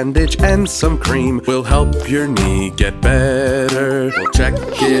bandage and some cream will help your knee get better. We'll check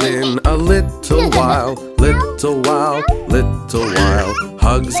it in a little while, little while, little while.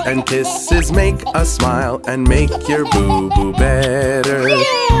 Hugs and kisses make us smile and make your boo-boo better.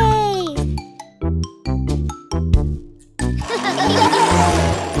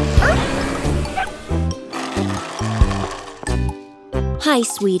 Hi,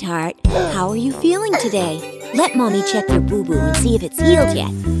 sweetheart. How are you feeling today? Let Mommy check your boo-boo and see if it's healed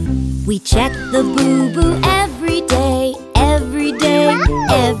yet. We check the boo-boo every day, every day,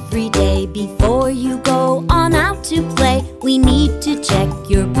 every day. Before you go on out to play, we need to check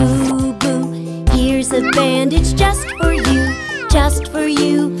your boo-boo. Here's a bandage just for you, just for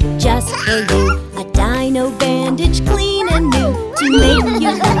you, just for you. A dino bandage, clean and new, to make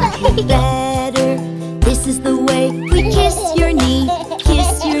your boo-boo better. This is the way we kiss your knee,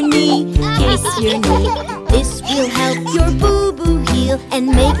 kiss your knee, kiss your knee. This will help your boo-boo heal and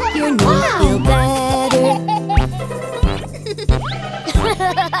make your knee feel better.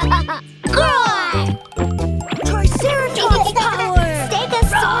 Triceratops power!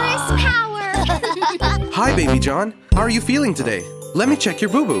 Stegosaurus power! Hi, Baby John. How are you feeling today? Let me check your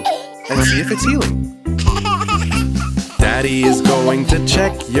boo-boo and see if it's healing. Daddy is going to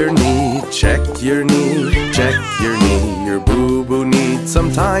check your knee, check your knee, check your knee. Your boo-boo needs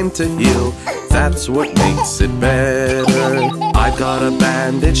some time to heal. That's what makes it better. I've got a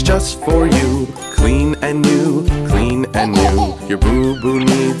bandage just for you, clean and new, clean and new. Your boo-boo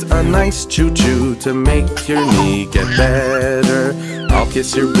needs a nice choo-choo to make your knee get better. I'll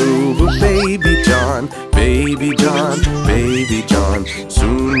kiss your boo-boo, Baby John, Baby John, Baby John.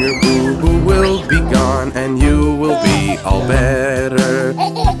 Soon your boo-boo will be gone and you will be all better.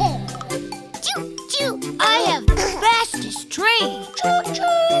 Choo, choo! I have the fastest train. Choo,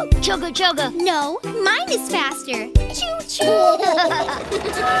 choo! Chugga, chugga. No, mine is faster. Choo, choo!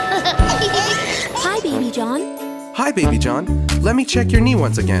 Hi, Baby John. Hi, Baby John. Let me check your knee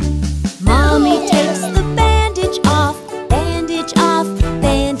once again. Mommy takes the bandage off, bandage off,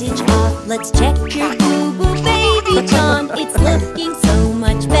 bandage off. Let's check your boo-boo, Baby John. It's looking so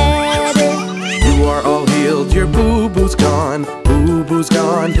much better. You are all healed, your boo-boo's gone, boo-boo's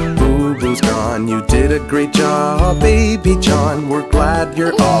gone, boo-boo's gone. You did a great job, Baby John. We're glad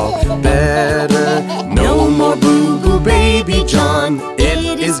you're all better. No more boo-boo, Baby John.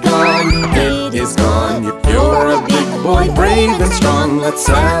 It is gone, it is gone. You're a big boy, brave and strong. Let's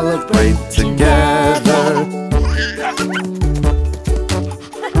celebrate together.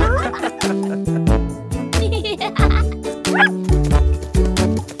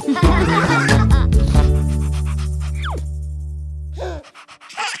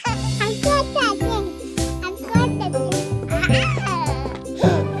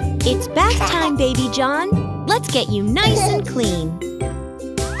 It's bath time, Baby John. Let's get you nice and clean.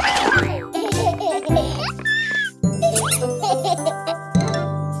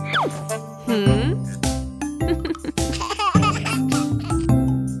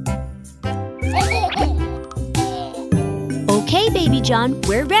 Okay, Baby John,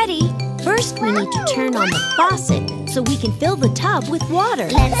 we're ready. First, we need to turn on the faucet so we can fill the tub with water.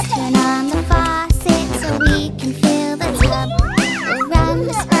 Let's turn on the faucet so we can fill the tub. We'll run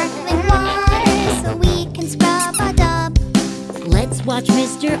the sparkling water so we can scrub our tub. Let's watch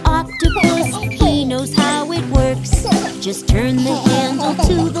Mr. Octopus, he knows how it works. Just turn the handle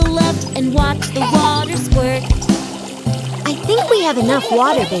to the left and watch the water squirt. I think we have enough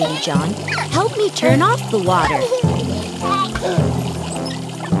water, Baby John. Help me turn off the water.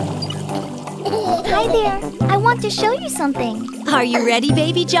 Hi there, I want to show you something. Are you ready,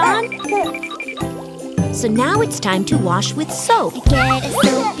 Baby John? So now it's time to wash with soap. Get a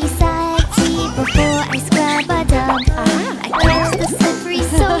soapy side tea before I scrub a tub. I catch the slippery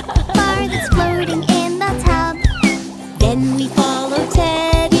soap bar that's floating in the tub. Then we follow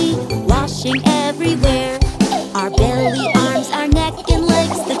Teddy, washing everywhere. Our belly, arms, our neck and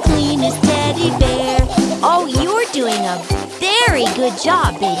legs, the cleanest teddy bear. Oh, you're doing a very good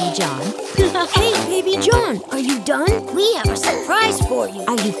job, Baby John. Hey, Baby John, are you done? We have a surprise for you.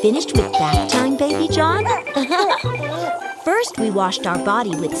 Are you finished with bath time, Baby John? First, we washed our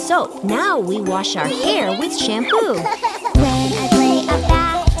body with soap. Now we wash our hair with shampoo. When I play a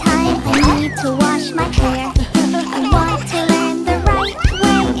bath time, I need to wash my hair. I want to learn the right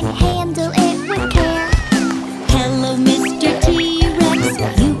way and handle it with care. Hello, Mr. T-Rex,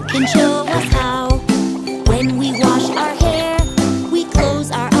 you can show us how. When we wash our hair, we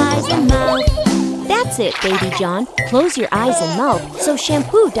close our eyes and mouth. That's it, Baby John. Close your eyes and mouth so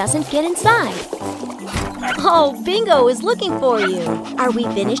shampoo doesn't get inside. Oh, Bingo is looking for you. Are we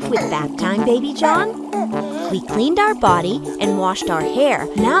finished with bath time, Baby John? We cleaned our body and washed our hair.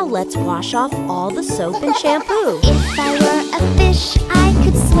 Now let's wash off all the soap and shampoo. If I were a fish, I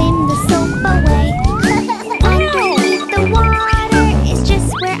could swim the soap away. Underneath the water is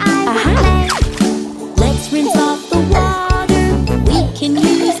just where I would play. Let's rinse off the water. We can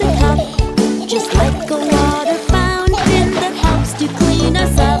use a cup. Just like a water fountain that helps to clean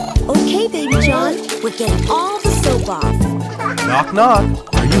us up. Okay, Baby John, we're getting all the soap off. Knock,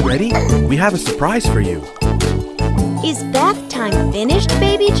 knock. Are you ready? We have a surprise for you. Is bath time finished,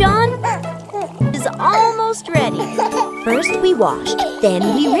 Baby John? Is almost ready. First we washed,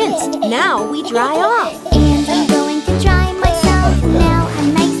 then we rinsed. Now we dry off. And I'm going to dry myself. Now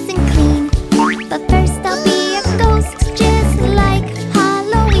I'm nice and clean. But first I'll be a ghost, just like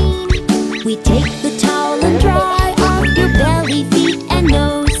Halloween. We take the towel and dry off your belly, feet, and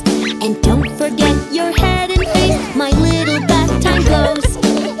nose. And don't forget your head and face, my little bath time ghost.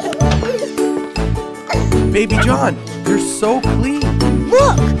 Baby John, you're so clean.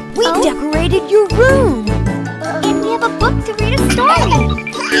 Look, we decorated your room. And we have a book to read a story.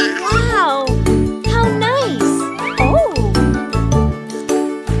 Wow, how nice. Oh.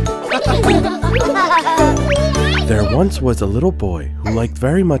 There once was a little boy who liked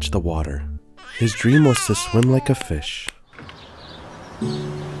very much the water. His dream was to swim like a fish.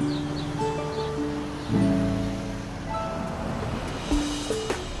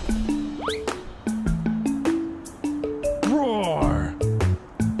 Roar!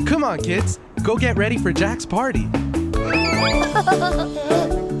 Come on, kids. Go get ready for Jack's party.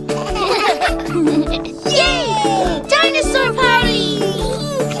 Yay! Dinosaur party!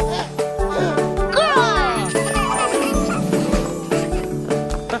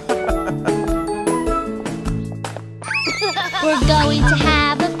 We're going to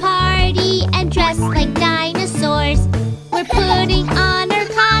have a party and dress like dinosaurs. We're putting on our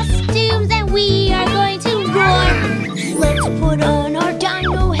costumes and we are going to roar. Let's put on our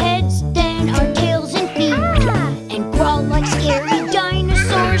dino heads, then our tails and feet, and crawl like scary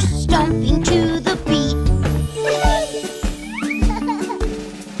dinosaurs, stomping to the beat.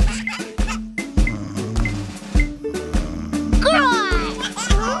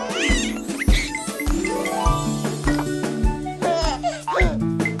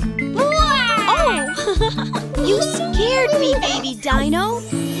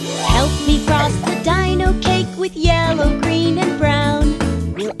 Help me frost the dino cake with yellow, green, and brown.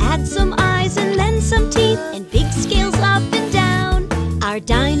 We'll add some eyes and then some teeth and big scales up and down. Our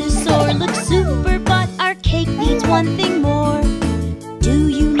dinosaur looks super, but our cake needs one thing more. Do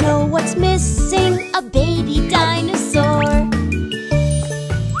you know what's missing? A baby dinosaur.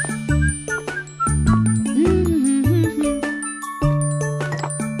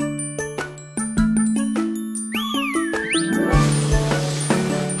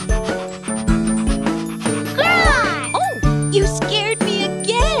 You scared me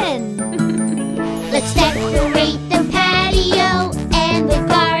again! Let's decorate the patio and the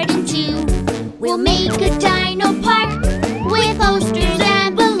garden too. We'll make a dino park with posters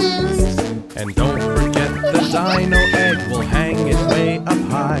and balloons. And don't forget the dino egg, we'll hang it way up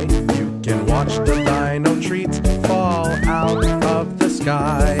high. You can watch the dino treats fall out of the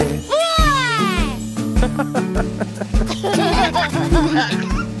sky.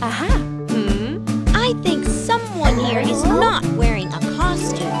 Aha! I think someone here is not wearing a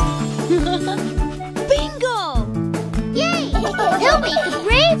costume. Bingo! Yay! He'll make a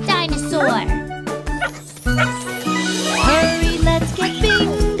brave dinosaur. Hurry, let's get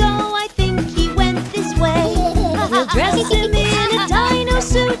Bingo. I think he went this way. We'll dress him in a dino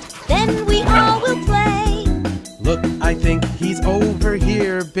suit, then we all will play. Look, I think he's over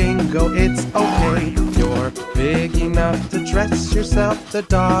here, Bingo, it's okay. You're big enough to dress yourself the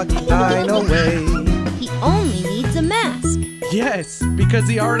doggy dino way. He only needs a mask. Yes, because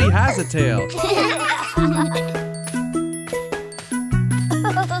he already has a tail.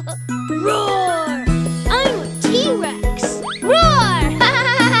 Roar! I'm a T-Rex. Roar!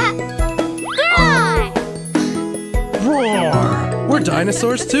 Roar! Roar! We're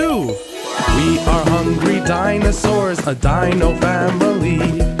dinosaurs too. We are hungry dinosaurs, a dino family.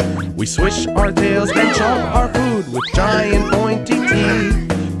 We swish our tails and chomp our food with giant pointy teeth.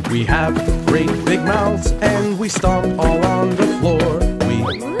 We have great big mouths and we stomp all on the floor. We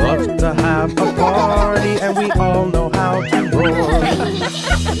love to have a party and we all know how to roar.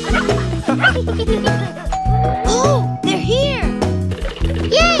 Oh, they're here!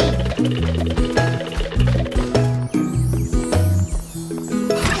 Yay!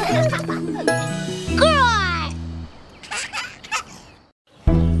 Roar!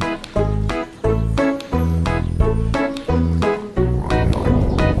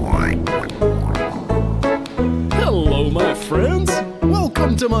 Hello, my friends.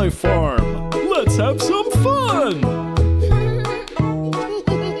 Welcome to my farm. Let's have some fun.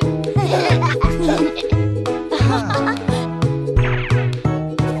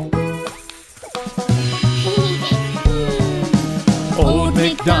 Old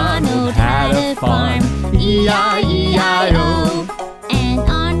MacDonald had a farm, E-I-E-I-O. And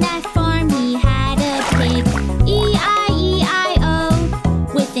on that farm he had a pig, E-I-E-I-O.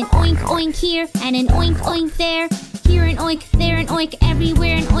 With an oink oink here and an oink oink there. Here an oink, there an oink,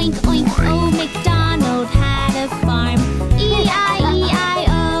 everywhere an oink oink. Old MacDonald had a farm,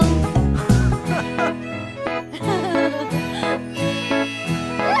 E-I-E-I-O.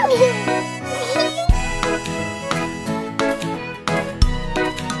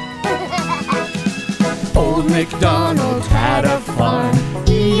 Old MacDonald had a farm,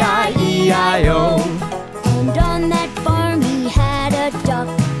 E-I-E-I-O. And on that farm he had a duck,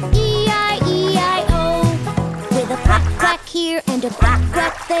 E-I-E-I-O. With a quack quack here and a quack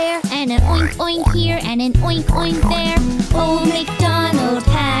quack there. And an oink oink here and an oink oink there. Old MacDonald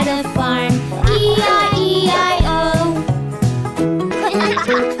had a farm, E-I-E-I-O.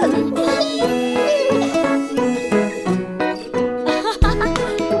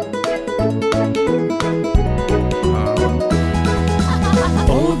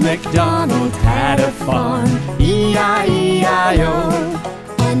 Old MacDonald had a farm, E-I-E-I-O.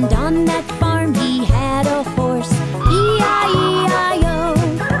 And on that farm he had a horse, E-I-E-I-O.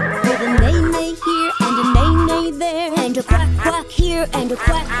 With a neigh-neigh here and a neigh-neigh there. And a quack quack here and a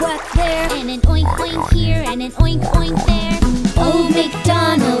quack quack there. And an oink oink here and an oink oink there. Old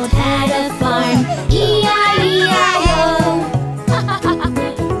MacDonald had a farm, E-I-E-I-O.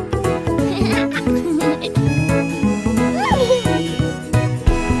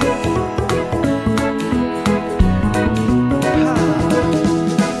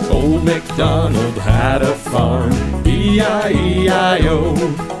 Old MacDonald had a farm, E-I-E-I-O.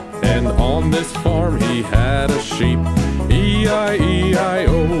 And on this farm he had a sheep,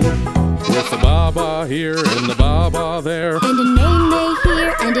 E-I-E-I-O. With a baba here and a baba there. And a neigh-neigh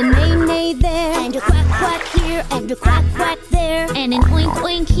here and a neigh-neigh there. And a quack quack here and a quack quack there. And an oink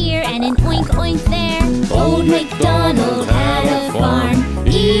oink here and an oink oink there. Old MacDonald had a farm,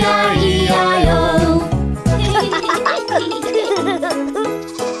 E-I-E-I-O.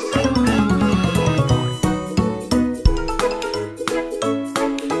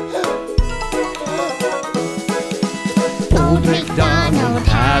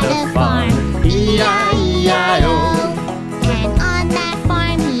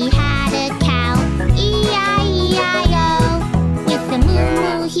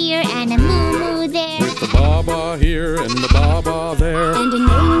 here and a ba-ba there. And a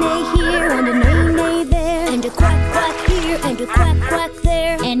neigh-neigh here and a neigh-neigh there. And a quack-quack here and a quack-quack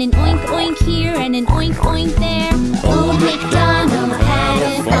there. And an oink-oink here and an oink-oink there. Old MacDonald had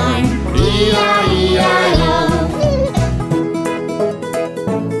a farm, E-I-E-I-O.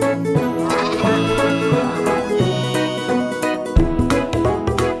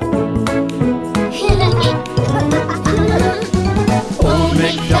 Old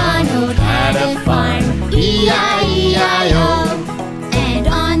MacDonald had a farm, E-I-E-I-O. And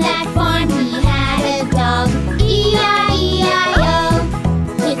on that farm he had a dog, E-I-E-I-O.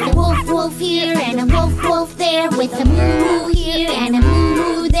 With a wolf, wolf here and a wolf, wolf there. With a moo, moo here and a moo,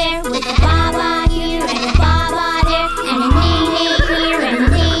 moo